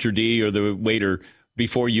the maitre d' or the waiter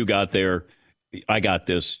before you got there, "I got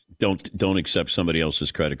this. Don't accept somebody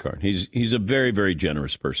else's credit card." He's a very, very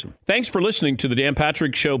generous person. Thanks for listening to the Dan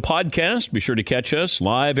Patrick Show podcast. Be sure to catch us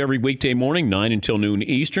live every weekday morning, 9 until noon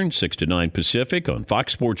Eastern, 6 to 9 Pacific on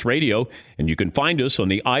Fox Sports Radio. And you can find us on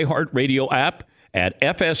the iHeartRadio app at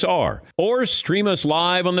FSR or stream us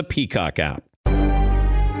live on the Peacock app.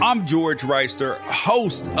 I'm George Reister,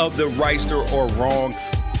 host of the Reister or Wrong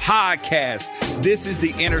podcast. This is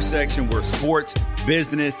the intersection where sports,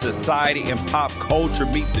 business, society, and pop culture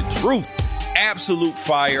meet the truth. Absolute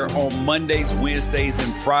fire on Mondays, Wednesdays,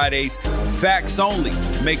 and Fridays. Facts only.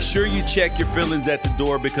 Make sure you check your feelings at the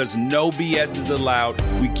door because no BS is allowed.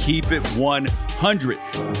 We keep it 100.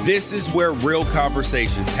 This is where real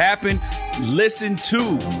conversations happen. Listen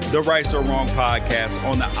to the Right or Wrong podcast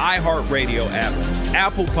on the iHeartRadio app,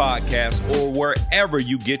 Apple Podcasts, or wherever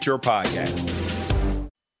you get your podcasts.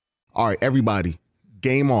 All right, everybody,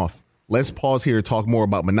 game off. Let's pause here to talk more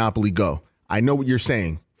about Monopoly Go. I know what you're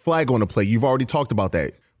saying. Flag on the play. You've already talked about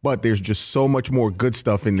that. But there's just so much more good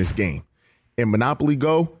stuff in this game. In Monopoly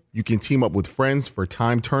Go, you can team up with friends for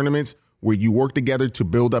time tournaments where you work together to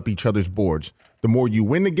build up each other's boards. The more you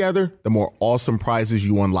win together, the more awesome prizes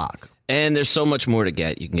you unlock. And there's so much more to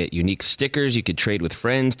get. You can get unique stickers. You could trade with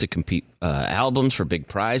friends to compete albums for big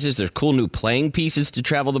prizes. There's cool new playing pieces to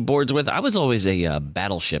travel the boards with. I was always a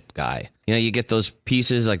battleship guy. You know, you get those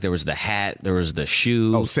pieces, like there was the hat, there was the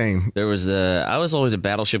shoe. Oh, same. I was always a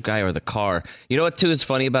battleship guy, or the car. You know what, too, is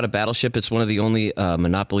funny about a battleship? It's one of the only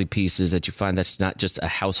Monopoly pieces that you find that's not just a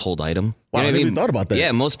household item. Wow, You know I what never even thought about that.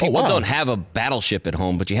 Yeah, most people wow. don't have a battleship at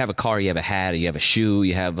home, but you have a car, you have a hat, you have a shoe,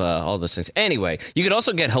 you have all those things. Anyway, you could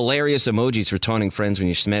also get hilarious emojis for taunting friends when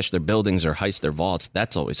you smash their buildings or heist their vaults.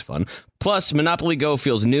 That's always fun. Plus, Monopoly Go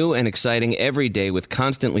feels new and exciting every day with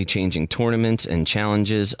constantly changing tournaments and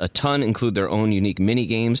challenges. A ton include their own unique mini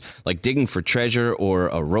games, like digging for treasure or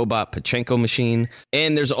a robot Pachinko machine.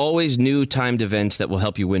 And there's always new timed events that will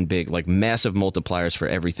help you win big, like massive multipliers for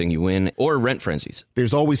everything you win, or rent frenzies.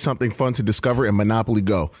 There's always something fun to discover in Monopoly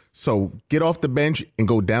Go. So get off the bench and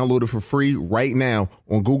go download it for free right now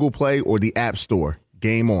on Google Play or the App Store.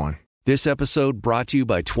 Game on. This episode brought to you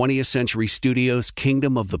by 20th Century Studios'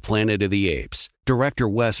 Kingdom of the Planet of the Apes. Director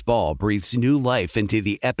Wes Ball breathes new life into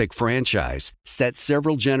the epic franchise, set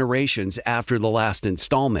several generations after the last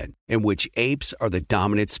installment, in which apes are the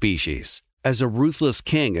dominant species. As a ruthless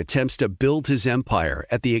king attempts to build his empire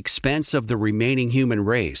at the expense of the remaining human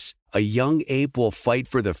race, a young ape will fight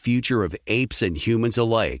for the future of apes and humans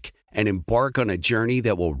alike and embark on a journey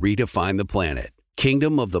that will redefine the planet.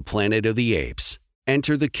 Kingdom of the Planet of the Apes.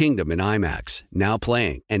 Enter the kingdom in IMAX, now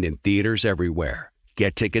playing and in theaters everywhere.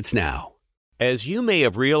 Get tickets now. As you may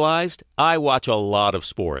have realized, I watch a lot of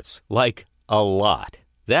sports. Like, a lot.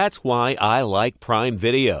 That's why I like Prime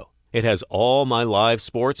Video. It has all my live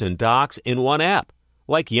sports and docs in one app.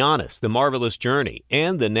 Like Giannis, The Marvelous Journey,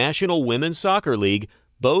 and the National Women's Soccer League,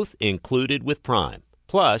 both included with Prime.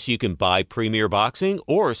 Plus, you can buy Premier Boxing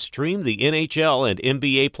or stream the NHL and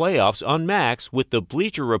NBA playoffs on Max with the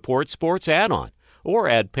Bleacher Report Sports add-on. Or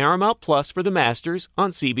add Paramount Plus for the Masters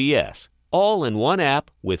on CBS. All in one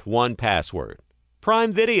app with one password.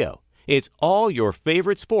 Prime Video. It's all your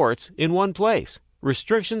favorite sports in one place.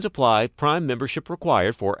 Restrictions apply. Prime membership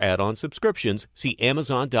required for add-on subscriptions. See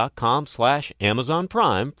Amazon.com/Amazon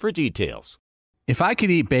Prime for details. If I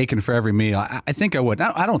could eat bacon for every meal, I think I would.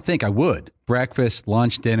 I don't think I would. Breakfast,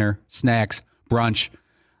 lunch, dinner, snacks, brunch.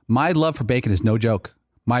 My love for bacon is no joke.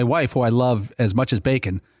 My wife, who I love as much as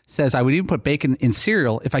bacon, says I would even put bacon in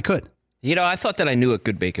cereal if I could. You know, I thought that I knew what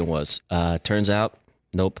good bacon was. Turns out,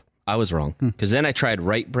 nope, I was wrong. Because then I tried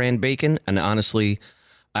Right Brand bacon, and honestly,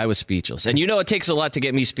 I was speechless. And you know it takes a lot to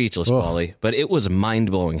get me speechless, Paulie, but it was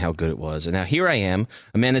mind-blowing how good it was. And now here I am,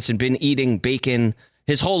 a man that's been eating bacon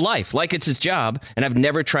his whole life, like it's his job, and I've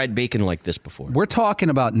never tried bacon like this before. We're talking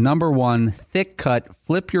about number one, thick-cut,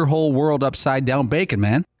 flip your whole world upside down bacon,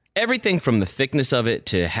 man. Everything from the thickness of it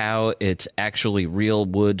to how it's actually real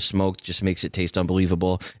wood smoked just makes it taste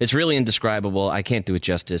unbelievable. It's really indescribable. I can't do it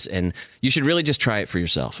justice, and you should really just try it for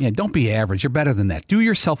yourself. Yeah, don't be average. You're better than that. Do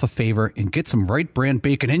yourself a favor and get some Right Brand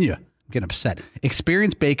bacon in you. I'm getting upset.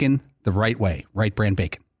 Experience bacon the right way. Right Brand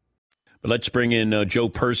bacon. But let's bring in Joe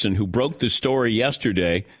Person, who broke the story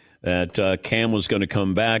yesterday that Cam was going to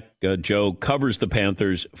come back. Joe covers the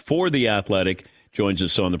Panthers for The Athletic. Joins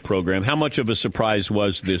us on the program. How much of a surprise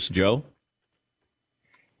was this, Joe?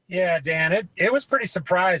 Yeah, Dan, it was pretty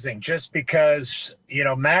surprising just because, you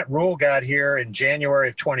know, Matt Rule got here in January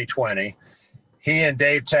of 2020. He and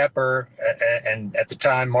Dave Tepper, and at the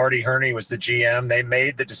time Marty Herney was the GM, they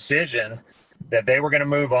made the decision that they were going to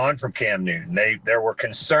move on from Cam Newton. There were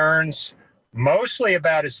concerns mostly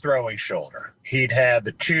about his throwing shoulder. He'd had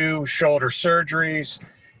the 2 shoulder surgeries.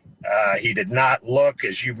 He did not look,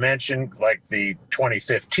 as you mentioned, like the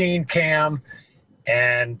 2015 Cam.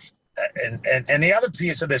 And the other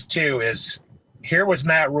piece of this, too, is here was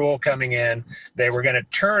Matt Rule coming in. They were going to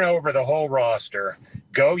turn over the whole roster,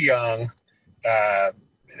 go young.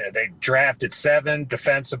 They drafted 7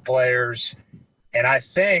 defensive players. And I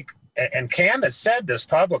think, and Cam has said this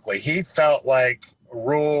publicly, he felt like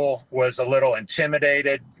Rule was a little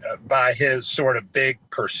intimidated by his sort of big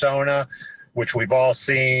persona, which we've all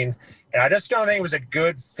seen. And I just don't think it was a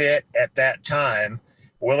good fit at that time.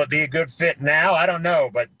 Will it be a good fit now? I don't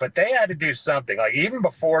know, but they had to do something. Like even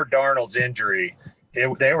before Darnold's injury,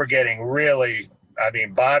 they were getting really,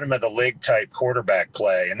 bottom of the league type quarterback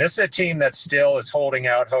play. And this is a team that still is holding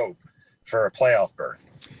out hope for a playoff berth.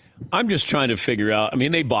 I'm just trying to figure out,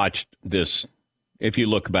 they botched this. If you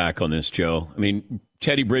look back on this, Joe,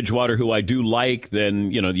 Teddy Bridgewater, who I do like,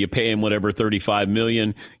 then, you pay him whatever, $35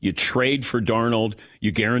 million. You trade for Darnold.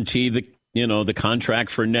 You guarantee the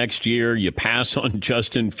contract for next year. You pass on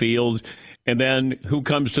Justin Fields. And then who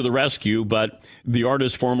comes to the rescue but the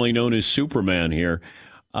artist formerly known as Superman here?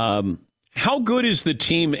 How good is the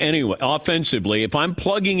team anyway, offensively? If I'm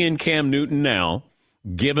plugging in Cam Newton now,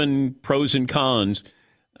 given pros and cons,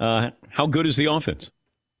 how good is the offense?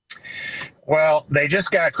 Well, they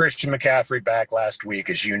just got Christian McCaffrey back last week,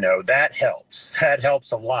 as you know. That helps. That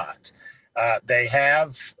helps a lot. They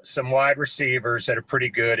have some wide receivers that are pretty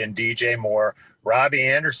good in DJ Moore. Robbie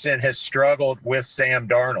Anderson has struggled with Sam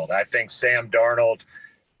Darnold. I think Sam Darnold,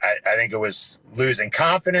 I think it was losing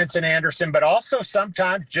confidence in Anderson, but also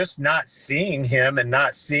sometimes just not seeing him and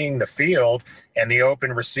not seeing the field and the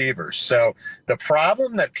open receivers. So the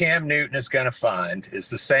problem that Cam Newton is going to find is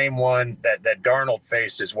the same one that Darnold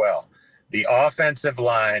faced as well. The offensive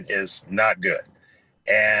line is not good.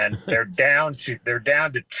 And they're down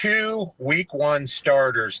to 2 week 1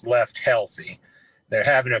 starters left healthy. They're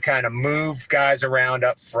having to kind of move guys around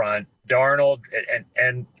up front. Darnold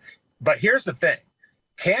but here's the thing.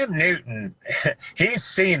 Cam Newton, he's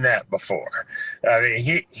seen that before.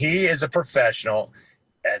 He is a professional.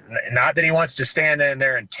 not that he wants to stand in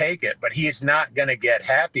there and take it, but he's not going to get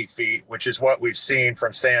happy feet, which is what we've seen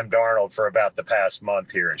from Sam Darnold for about the past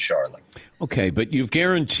month here in Charlotte. Okay, but you've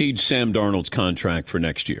guaranteed Sam Darnold's contract for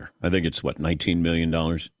next year. I think it's, $19 million?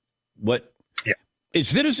 What? Yeah.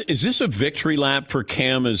 Is this a victory lap for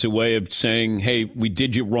Cam as a way of saying, hey, we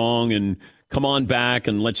did you wrong and come on back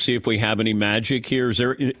and let's see if we have any magic here?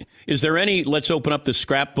 Is there any, let's open up the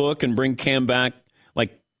scrapbook and bring Cam back,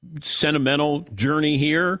 sentimental journey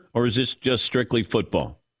here, or is this just strictly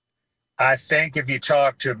football? I think if you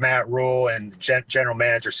talk to Matt Rule and general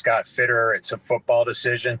manager Scott Fitterer, it's a football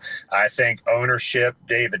decision. I think ownership,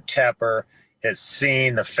 David Tepper, has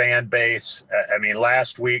seen the fan base.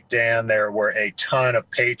 Last week, Dan, there were a ton of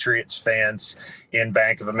Patriots fans in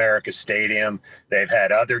Bank of America Stadium. They've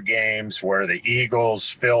had other games where the Eagles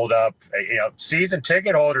filled up. Season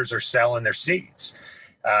ticket holders are selling their seats.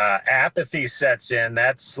 Apathy sets in.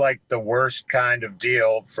 That's like the worst kind of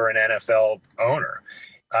deal for an NFL owner.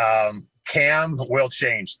 Cam will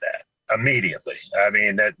change that immediately.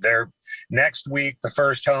 That they're next week, the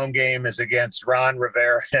first home game is against Ron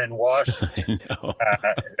Rivera in Washington.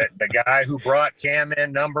 The guy who brought Cam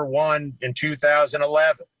in number 1 in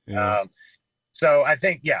 2011. Yeah. So I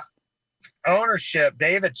think, ownership,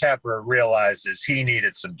 David Tepper realizes he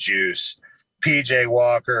needed some juice. PJ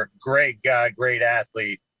Walker, great guy, great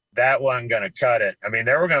athlete. That wasn't going to cut it.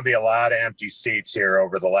 There were going to be a lot of empty seats here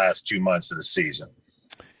over the last 2 months of the season.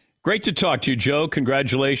 Great to talk to you, Joe.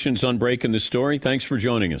 Congratulations on breaking the story. Thanks for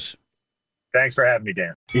joining us. Thanks for having me,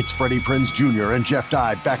 Dan. It's Freddie Prinze Jr. and Jeff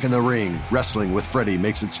Dye back in the ring. Wrestling with Freddie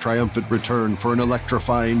makes its triumphant return for an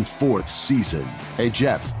electrifying 4th season. Hey,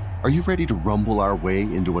 Jeff, are you ready to rumble our way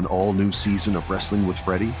into an all-new season of Wrestling with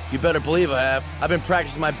Freddie? You better believe I have. I've been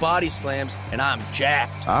practicing my body slams, and I'm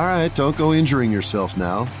jacked. All right, don't go injuring yourself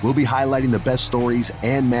now. We'll be highlighting the best stories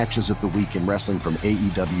and matches of the week in wrestling from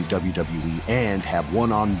AEW, WWE, and have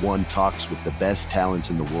one-on-one talks with the best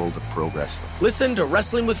talents in the world of pro wrestling. Listen to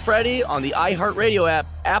Wrestling with Freddie on the iHeartRadio app,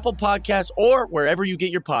 Apple Podcasts, or wherever you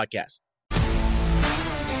get your podcasts.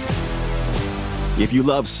 If you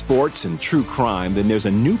love sports and true crime, then there's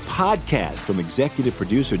a new podcast from executive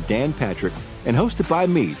producer Dan Patrick and hosted by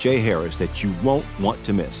me, Jay Harris, that you won't want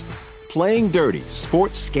to miss. Playing Dirty: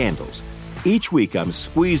 Sports Scandals. Each week, I'm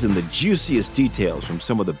squeezing the juiciest details from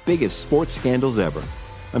some of the biggest sports scandals ever.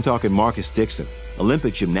 I'm talking Marcus Dixon,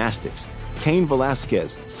 Olympic gymnastics, Cain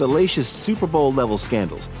Velasquez, salacious Super Bowl-level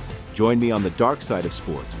scandals. Join me on the dark side of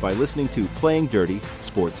sports by listening to Playing Dirty: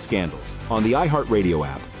 Sports Scandals on the iHeartRadio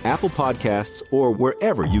app, Apple Podcasts, or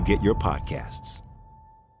wherever you get your podcasts.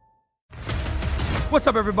 What's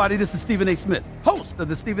up, everybody? This is Stephen A. Smith, host of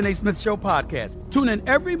the Stephen A. Smith Show podcast. Tune in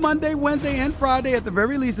every Monday, Wednesday, and Friday at the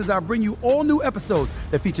very least as I bring you all new episodes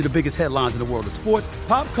that feature the biggest headlines in the world of sports,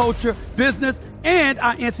 pop culture, business, and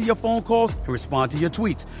I answer your phone calls and respond to your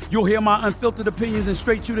tweets. You'll hear my unfiltered opinions and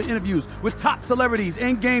straight-shooter interviews with top celebrities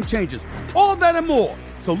and game changers. All that and more.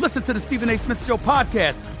 So listen to the Stephen A. Smith Show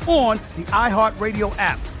podcast on the iHeartRadio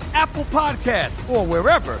app, Apple Podcasts, or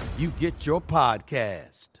wherever you get your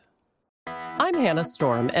podcast. I'm Hannah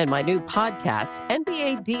Storm, and my new podcast,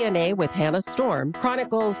 NBA DNA with Hannah Storm,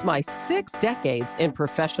 chronicles my 6 decades in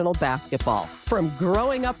professional basketball. From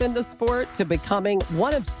growing up in the sport to becoming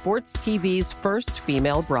one of sports TV's first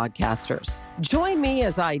female broadcasters. Join me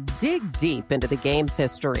as I dig deep into the game's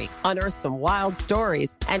history, unearth some wild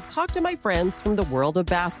stories, and talk to my friends from the world of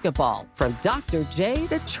basketball, from Dr. J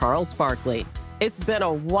to Charles Barkley. It's been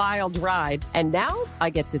a wild ride, and now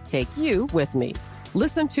I get to take you with me.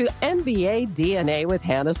 Listen to NBA DNA with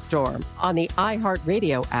Hannah Storm on the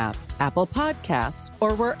iHeartRadio app, Apple Podcasts,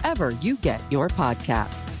 or wherever you get your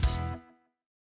podcasts.